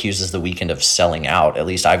really accuses The Weeknd of selling out. At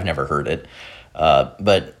least I've never heard it.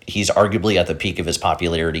 But he's arguably at the peak of his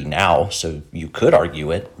popularity now, so you could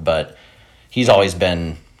argue it. But he's always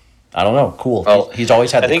been, I don't know, cool. Well, he's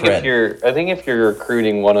always had the cred. I think if you're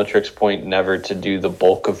recruiting One Tricks Point Never to do the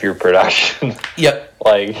bulk of your production, yep,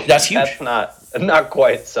 like that's huge. That's not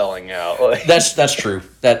quite selling out. Like, that's true.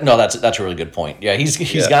 That's a really good point. Yeah,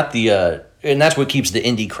 he's got the and that's what keeps the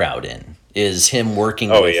indie crowd in, is him working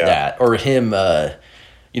with that, or him. A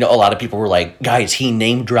lot of people were like, guys, he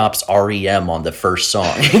name drops REM on the first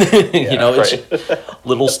song. It's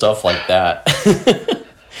little stuff like that.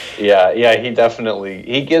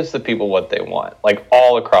 he gives the people what they want, like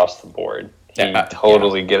all across the board. He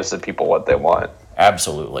totally gives the people what they want.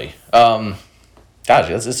 Absolutely. Gosh,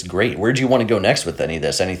 this is great. Where'd you want to go next with any of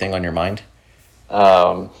this? Anything on your mind?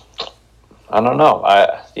 I don't know.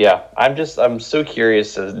 I'm so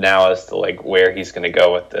curious as to like where he's going to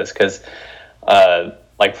go with this, because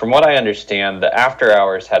like from what I understand, the After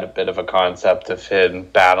Hours had a bit of a concept of him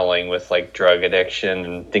battling with like drug addiction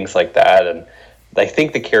and things like that, and I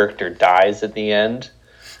think the character dies at the end.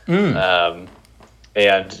 And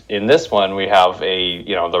in this one, we have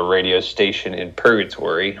the radio station in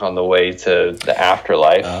purgatory on the way to the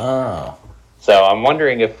afterlife. Oh. So I'm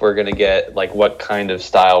wondering if we're going to get like what kind of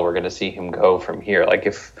style we're going to see him go from here. Like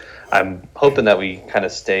if I'm hoping that we kind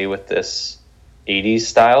of stay with this 80s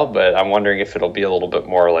style, but I'm wondering if it'll be a little bit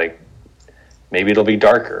more like, maybe it'll be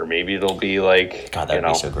darker, maybe it'll be like, God, that'd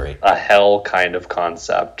be so great, a hell kind of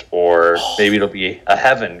concept, or maybe it'll be a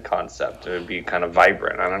heaven concept. It would be kind of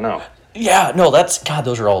vibrant. I don't know. Yeah, no,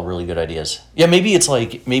 those are all really good ideas. Yeah, maybe it's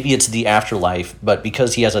the afterlife, but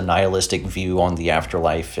because he has a nihilistic view on the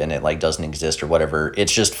afterlife and it like doesn't exist or whatever,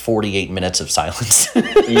 it's just 48 minutes of silence.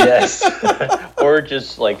 Yes. Or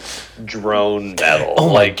just like drone metal.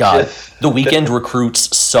 Oh my God. The Weeknd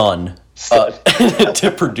recruits Sun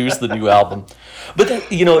to produce the new album. But then,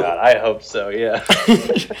 God, I hope so, yeah.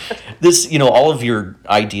 This, all of your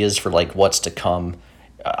ideas for like what's to come,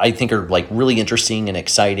 I think are like really interesting and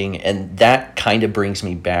exciting, and that kind of brings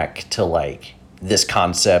me back to like this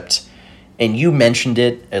concept. And you mentioned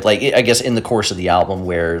it, like I guess in the course of the album,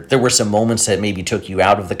 where there were some moments that maybe took you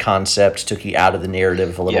out of the concept, took you out of the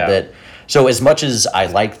narrative a little bit. So as much as I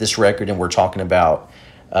like this record, and we're talking about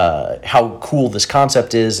how cool this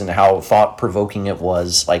concept is and how thought provoking it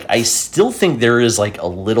was, like I still think there is like a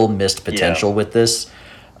little missed potential with this.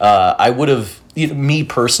 I would have, me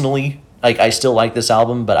personally. Like, I still like this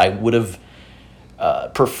album, but I would have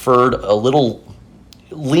preferred a little,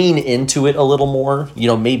 lean into it a little more,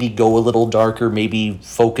 maybe go a little darker, maybe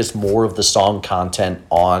focus more of the song content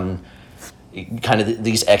on kind of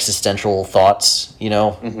these existential thoughts,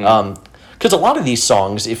 because a lot of these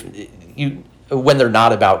songs, when they're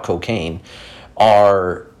not about cocaine,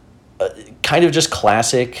 are kind of just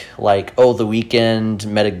classic, like, oh, The Weeknd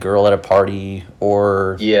met a girl at a party,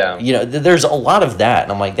 or, there's a lot of that,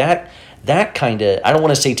 and I'm like, that kind of, I don't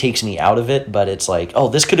want to say takes me out of it, but it's like, oh,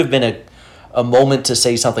 this could have been a moment to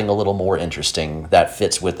say something a little more interesting that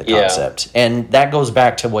fits with the concept. And that goes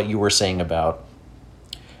back to what you were saying about,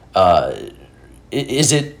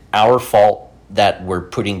 is it our fault that we're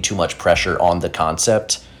putting too much pressure on the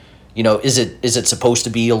concept? You know, is it supposed to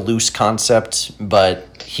be a loose concept,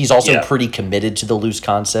 but he's also pretty committed to the loose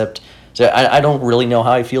concept. So I don't really know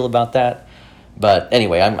how I feel about that. But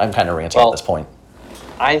anyway, I'm kind of ranting at this point.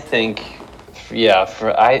 I think,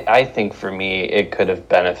 I think for me, it could have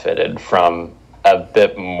benefited from a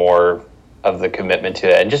bit more of the commitment to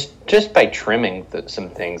it, and just by trimming some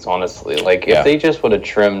things, honestly. Like, if they just would have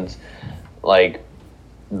trimmed, like,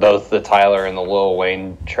 both the Tyler and the Lil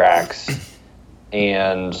Wayne tracks,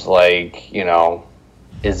 and, like, you know,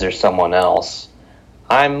 Is There Someone Else?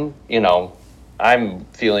 I'm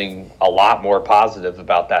feeling a lot more positive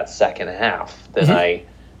about that second half than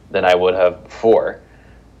I would have before.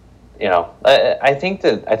 You know, I think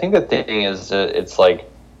the thing is, it's like,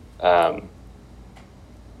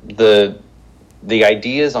 the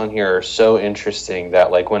ideas on here are so interesting that,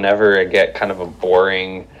 like, whenever I get kind of a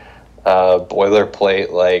boring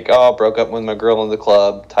boilerplate, like, oh, broke up with my girl in the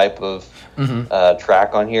club type of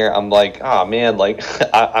track on here, I'm like, oh man, like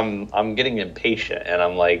I'm getting impatient, and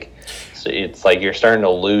I'm like, so it's like you're starting to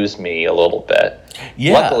lose me a little bit.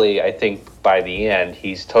 Yeah. Luckily, I think by the end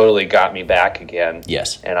he's totally got me back again.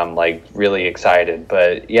 Yes. And I'm like really excited,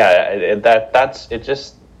 but yeah, that's it.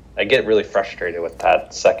 Just I get really frustrated with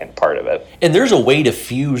that second part of it. And there's a way to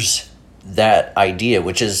fuse that idea,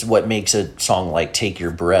 which is what makes a song like Take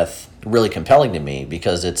Your Breath really compelling to me,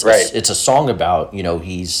 because it's a song about, you know,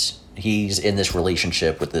 he's in this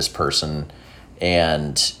relationship with this person,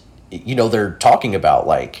 and, you know, they're talking about,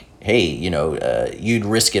 like, hey, you know, you'd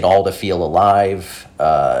risk it all to feel alive,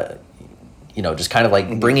 you know, just kind of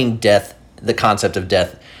like bringing death, the concept of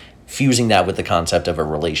death, fusing that with the concept of a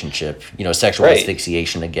relationship, you know, sexual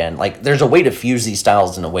asphyxiation again. Like, there's a way to fuse these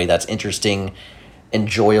styles in a way that's interesting,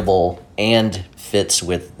 enjoyable, and fits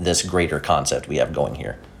with this greater concept we have going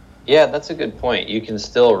here. Yeah, that's a good point. You can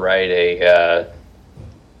still write a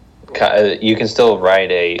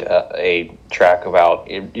track about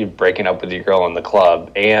you breaking up with your girl in the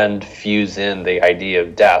club and fuse in the idea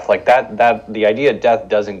of death. Like that the idea of death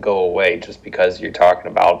doesn't go away just because you're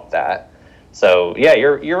talking about that. So yeah,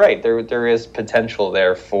 you're right. There is potential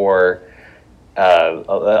there for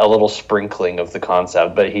a little sprinkling of the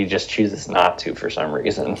concept, but he just chooses not to for some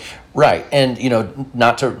reason. Right, and, you know,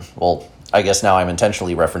 not to, well, I guess now I'm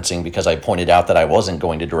intentionally referencing because I pointed out that I wasn't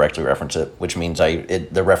going to directly reference it, which means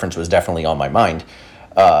the reference was definitely on my mind.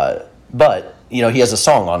 But, you know, he has a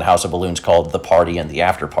song on House of Balloons called The Party and the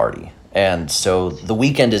After Party. And so The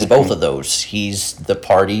Weeknd is both of those. He's the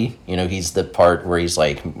party, you know, he's the part where he's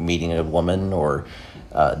like meeting a woman or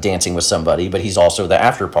dancing with somebody, but he's also the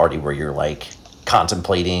after party where you're like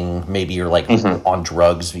contemplating, maybe you're like on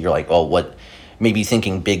drugs, you're like, oh, what, maybe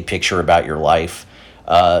thinking big picture about your life.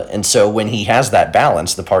 And so when he has that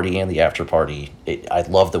balance, the party and the after party, I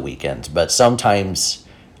love The Weeknd. But sometimes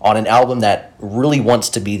on an album that really wants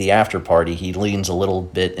to be the after party, he leans a little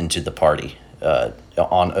bit into the party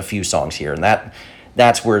on a few songs here. And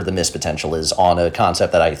that's where the missed potential is on a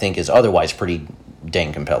concept that I think is otherwise pretty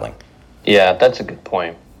dang compelling. Yeah, that's a good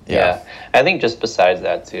point. Yeah. I think just besides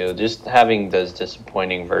that too, just having those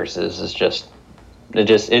disappointing verses is just it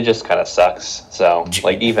just kind of sucks. So,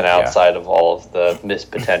 like, even outside of all of the missed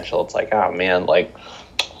potential, it's like, oh man, like,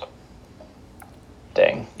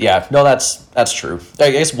 dang. Yeah, no, that's true.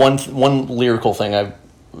 I guess one lyrical thing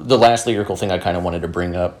the last lyrical thing I kind of wanted to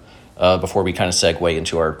bring up before we kind of segue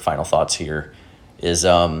into our final thoughts here is,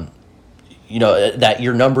 you know, that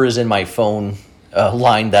your number is in my phone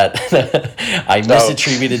line that I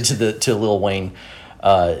misattributed to Lil Wayne.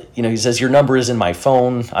 You know, he says, your number is in my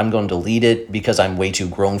phone. I'm going to delete it because I'm way too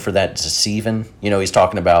grown for that deceiving. You know, he's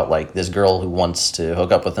talking about, like, this girl who wants to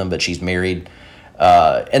hook up with him, but she's married.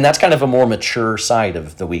 And that's kind of a more mature side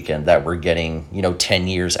of The Weeknd that we're getting, you know, 10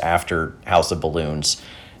 years after House of Balloons.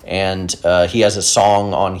 And he has a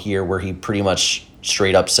song on here where he pretty much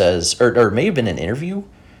straight up says, or it may have been an interview,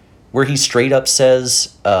 where he straight up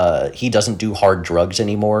says he doesn't do hard drugs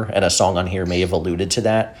anymore. And a song on here may have alluded to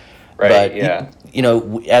that. Right, but, yeah. You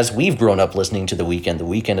know, as we've grown up listening to The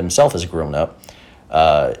Weeknd himself has grown up.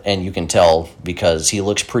 And you can tell because he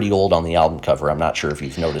looks pretty old on the album cover. I'm not sure if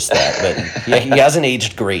you've noticed that. But yeah, he hasn't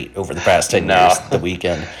aged great over the past 10 years, The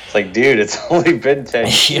Weeknd. It's like, dude, it's only been 10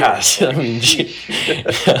 years. Yeah, I mean,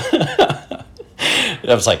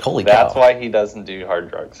 I was like, holy cow. That's why he doesn't do hard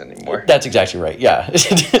drugs anymore. That's exactly right, yeah.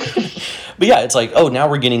 But yeah, it's like, oh, now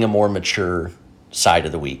we're getting a more mature side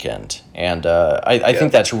of The Weeknd. And I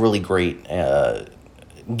think that's really great.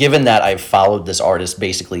 given that I've followed this artist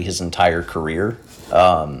basically his entire career,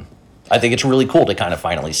 I think it's really cool to kind of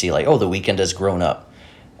finally see like, oh, The Weeknd has grown up,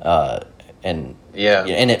 and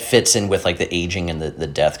and it fits in with like the aging and the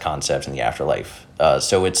death concept and the afterlife.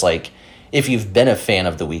 So it's like, if you've been a fan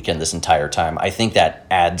of The Weeknd this entire time, I think that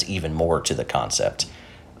adds even more to the concept.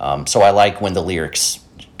 So I like when the lyrics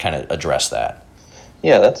kind of address that.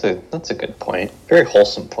 Yeah, that's a good point. Very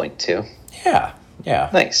wholesome point too. Yeah.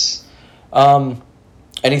 Nice.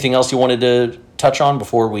 Anything else you wanted to touch on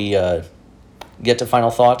before we get to final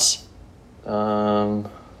thoughts? I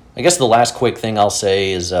guess the last quick thing I'll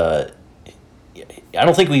say is I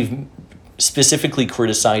don't think we've specifically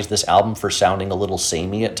criticized this album for sounding a little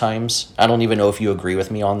samey at times. I don't even know if you agree with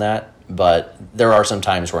me on that, but there are some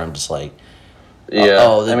times where I'm just like, yeah,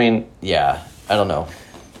 I don't know.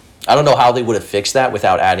 I don't know how they would have fixed that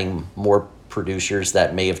without adding more producers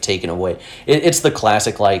that may have taken away. It's the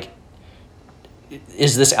classic, like,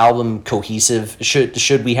 is this album cohesive?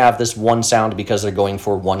 Should we have this one sound because they're going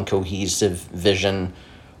for one cohesive vision,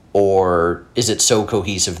 or is it so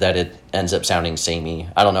cohesive that it ends up sounding samey?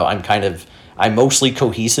 I don't know. I'm mostly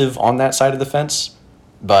cohesive on that side of the fence,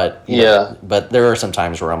 but but there are some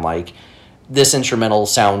times where I'm like, this instrumental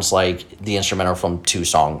sounds like the instrumental from 2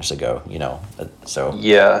 songs ago, So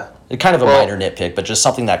it's kind of a minor nitpick, but just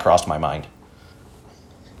something that crossed my mind.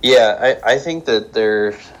 Yeah, I think that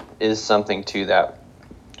there is something to that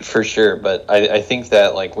for sure, but I think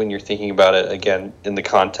that, like, when you're thinking about it again in the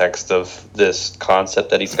context of this concept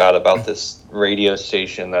that he's got about this radio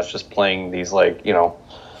station that's just playing these, like,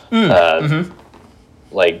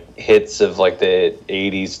 like hits of like the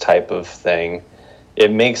 80s type of thing,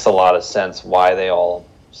 it makes a lot of sense why they all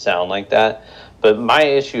sound like that. But my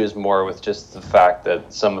issue is more with just the fact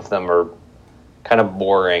that some of them are kind of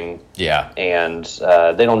boring. Yeah. And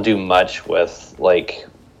they don't do much with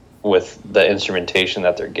the instrumentation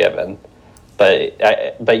that they're given. But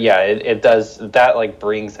yeah, it does, that like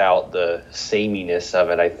brings out the sameness of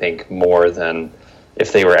it, I think, more than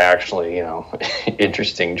if they were actually,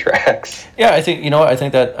 interesting tracks. Yeah, I think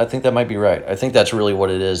that might be right. I think that's really what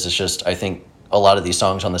it is. It's just, I think a lot of these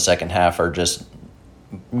songs on the second half are just,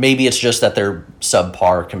 maybe it's just that they're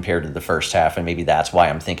subpar compared to the first half, and maybe that's why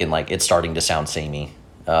I'm thinking like it's starting to sound samey.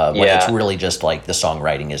 When it's really just like the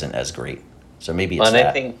songwriting isn't as great. So maybe it's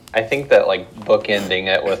that. I think that like bookending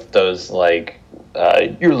it with those like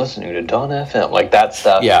you're listening to Dawn FM, like that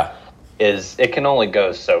stuff. Yeah. It can only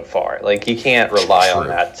go so far. Like you can't rely on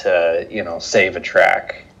that to, save a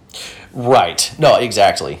track. Right. No,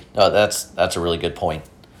 exactly. No, that's a really good point.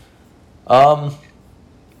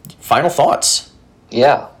 Final thoughts.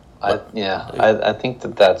 Yeah. I think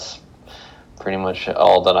that's pretty much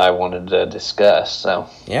all that I wanted to discuss. So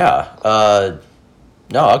yeah.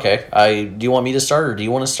 No, okay. Do you want me to start, or do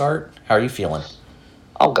you want to start? How are you feeling?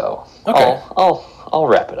 I'll go. Okay. I'll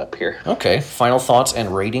wrap it up here. Okay. Final thoughts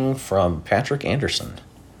and rating from Patrick Anderson.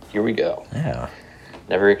 Here we go. Yeah.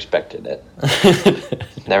 Never expected it.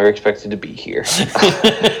 Never expected to be here.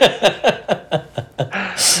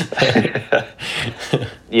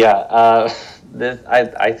 Yeah.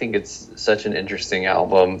 I think it's such an interesting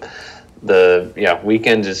album. The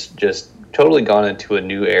Weeknd is just totally gone into a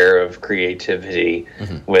new era of creativity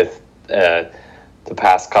with the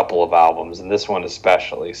past couple of albums, and this one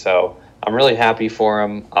especially. So I'm really happy for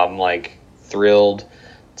him. I'm like thrilled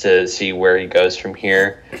to see where he goes from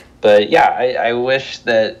here. But yeah, I wish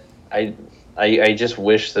that I just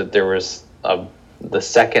wish that there was the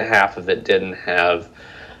second half of it didn't have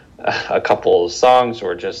a couple of songs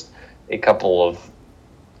or just a couple of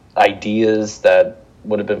ideas that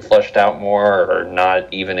would have been fleshed out more or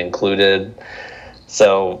not even included.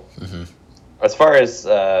 So as far as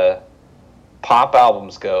pop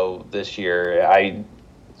albums go this year,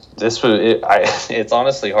 it's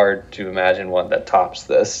honestly hard to imagine one that tops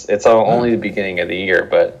this. It's only the beginning of the year,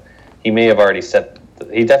 but he may have already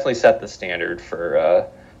he definitely set the standard for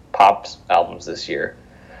pop albums this year,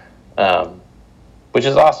 which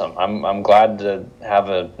is awesome. I'm glad to have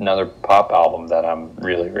another pop album that I'm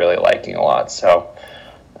really, really liking a lot. So,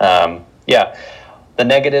 yeah, the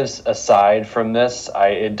negatives aside from this,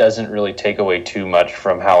 it doesn't really take away too much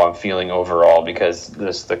from how I'm feeling overall, because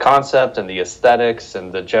the concept and the aesthetics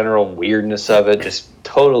and the general weirdness of it just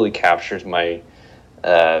totally captures my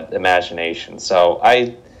imagination. So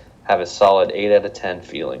I have a solid 8 out of 10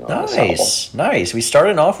 feeling on this album. Nice. We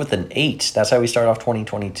started off with an 8. That's how we start off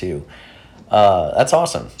 2022. That's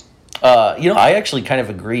awesome. I actually kind of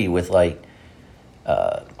agree with like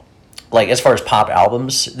as far as pop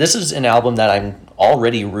albums, this is an album that I'm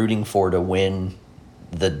already rooting for to win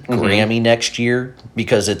the Grammy next year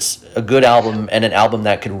because it's a good album and an album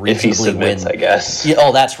that could reasonably if he submits, win. I guess. Yeah,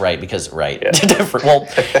 oh, that's right. Because different.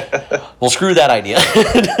 Well, screw that idea.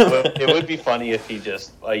 It would be funny if he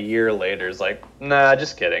just a year later is like, nah,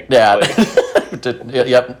 just kidding. Yeah.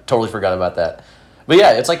 Yep. Totally forgot about that. But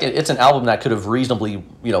yeah, it's like it's an album that could have reasonably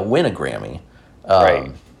win a Grammy.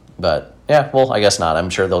 Right. But yeah, well, I guess not. I'm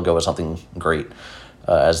sure they'll go with something great.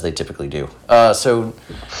 As they typically do. So,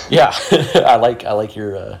 yeah, I like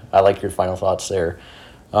your final thoughts there.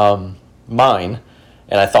 Mine,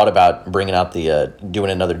 and I thought about bringing out the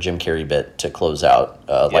doing another Jim Carrey bit to close out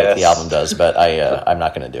like the album does, but I'm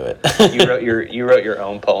not going to do it. You wrote your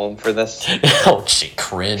own poem for this. Oh, gee,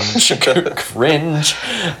 cringe. This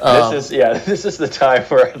is the time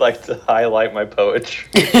where I'd like to highlight my poetry.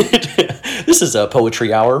 This is a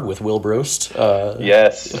poetry hour with Will Brost.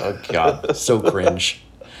 Yes. Oh God, so cringe.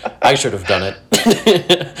 I should have done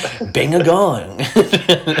it. Bang a gong.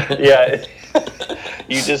 Yeah.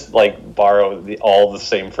 You just like borrow all the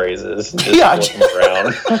same phrases. Just flip them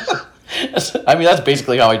around. I mean, that's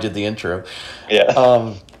basically how I did the intro.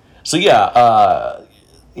 Yeah. So yeah,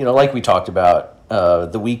 like we talked about,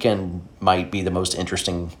 The Weeknd might be the most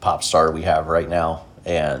interesting pop star we have right now,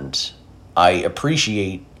 and I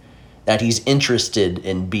appreciate that he's interested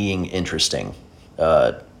in being interesting.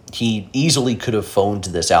 He easily could have phoned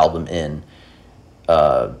this album in.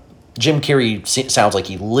 Jim Carrey sounds like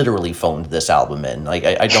he literally phoned this album in. Like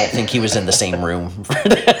I don't think he was in the same room.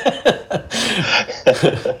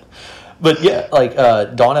 But yeah, like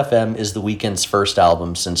Dawn FM is The Weeknd's first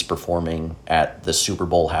album since performing at the Super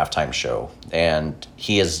Bowl halftime show, and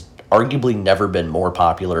he has arguably never been more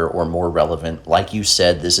popular or more relevant. Like you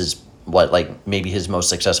said, this is maybe his most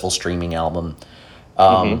successful streaming album.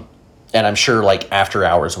 And I'm sure After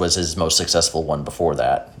Hours was his most successful one before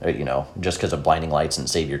that, just because of Blinding Lights and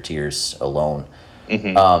Save Your Tears alone.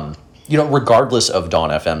 Regardless of Dawn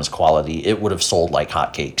FM's quality, it would have sold like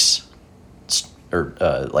hotcakes, or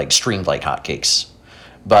streamed like hotcakes.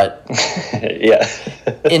 But yeah.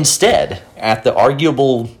 Instead, at the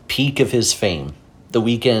arguable peak of his fame, The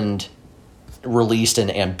Weeknd released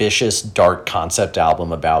an ambitious, dark concept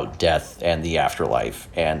album about death and the afterlife,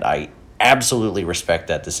 and I absolutely respect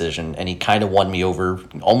that decision, and he kind of won me over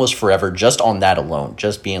almost forever just on that alone,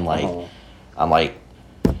 just being like, I'm like,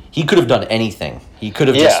 he could have done anything. He could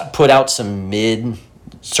have just put out some mid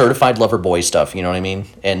Certified Lover Boy stuff, you know what I mean?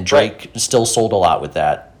 And Drake still sold a lot with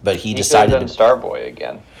that, but he decided could have done Starboy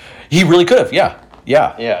again. He really could have, yeah.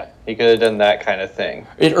 He could have done that kind of thing,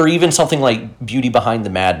 or even something like Beauty Behind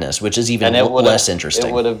the Madness, which is even less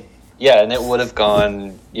interesting. It would have, and it would have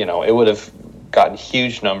gone, it would have gotten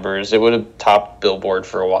huge numbers. It would have topped Billboard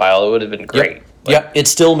for a while. It would have been great. Yep. It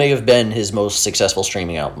still may have been his most successful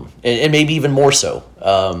streaming album, and maybe even more so.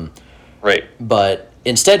 Right. But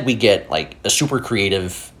instead, we get a super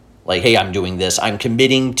creative, hey, I'm doing this. I'm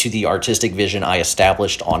committing to the artistic vision I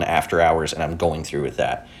established on After Hours, and I'm going through with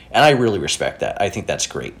that. And I really respect that. I think that's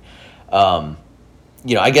great. I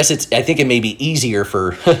guess I think it may be easier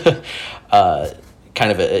for kind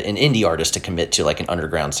of an indie artist to commit to an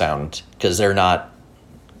underground sound, because they're not,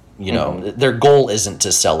 their goal isn't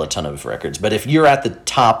to sell a ton of records. But if you're at the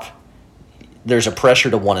top, there's a pressure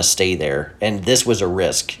to want to stay there, and this was a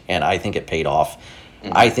risk, and I think it paid off.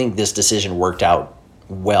 I think this decision worked out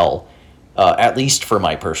well, at least for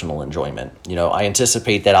my personal enjoyment. I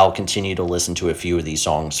anticipate that I'll continue to listen to a few of these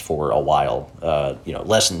songs for a while.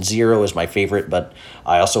 Lesson Zero is my favorite, but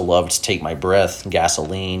I also loved Take My Breath,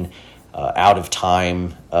 Gasoline, Out of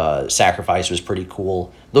Time, Sacrifice was pretty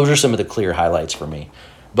cool. Those are some of the clear highlights for me.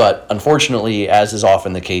 But unfortunately, as is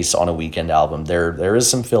often the case on a Weeknd album, there is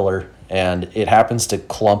some filler, and it happens to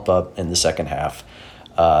clump up in the second half.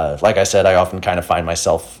 Like I said, I often kind of find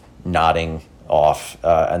myself nodding off,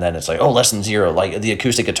 and then it's like, oh, Lesson Zero, the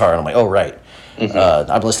acoustic guitar, and I'm like, oh, right.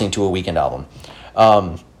 I'm listening to a Weeknd album.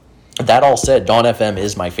 That all said, Dawn FM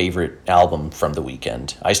is my favorite album from The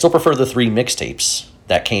Weeknd. I still prefer the 3 mixtapes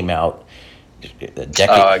that came out a decade.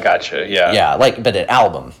 Oh, I gotcha. Yeah. Yeah, but an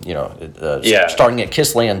album, starting at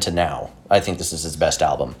Kissland to now, I think this is his best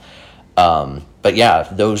album. But yeah,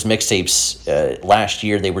 those mixtapes, last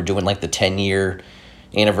year they were doing the 10-year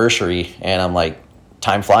anniversary, and I'm like,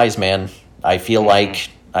 time flies, man. I feel like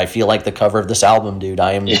the cover of this album, dude.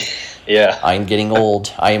 I am I'm getting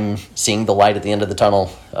old. I am seeing the light at the end of the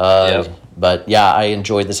tunnel. But yeah, I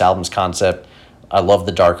enjoyed this album's concept. I love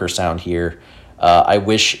the darker sound here. I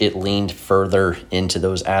wish it leaned further into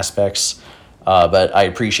those aspects, but I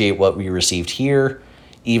appreciate what we received here,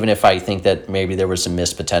 even if I think that maybe there was some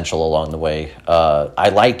missed potential along the way. I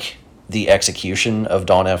like the execution of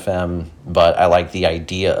Dawn FM, but I like the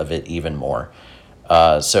idea of it even more.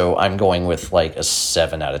 So I'm going with like a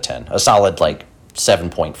 7 out of 10, a solid like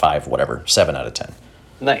 7.5, whatever, 7 out of 10.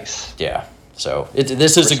 Nice. Yeah. So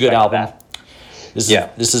this is a good Respect album. that.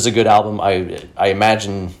 This is a good album. I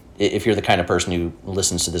imagine if you're the kind of person who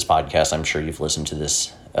listens to this podcast, I'm sure you've listened to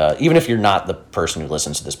this. Even if you're not the person who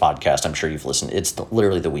listens to this podcast, I'm sure you've listened. It's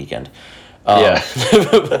literally The Weeknd.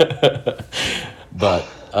 But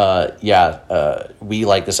we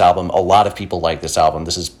like this album. A lot of people like this album.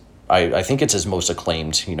 This is, I think it's his most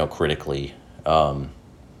acclaimed, critically.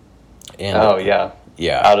 Yeah.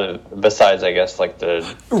 Yeah. Out of, besides, I guess, like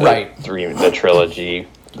the Right. the trilogy,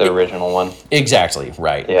 the original one. Exactly,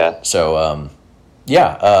 right. Yeah. So,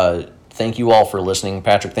 thank you all for listening.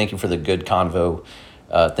 Patrick, thank you for the good convo.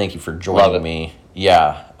 Thank you for Love joining it. me.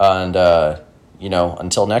 Yeah, and,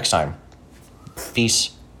 until next time,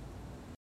 peace.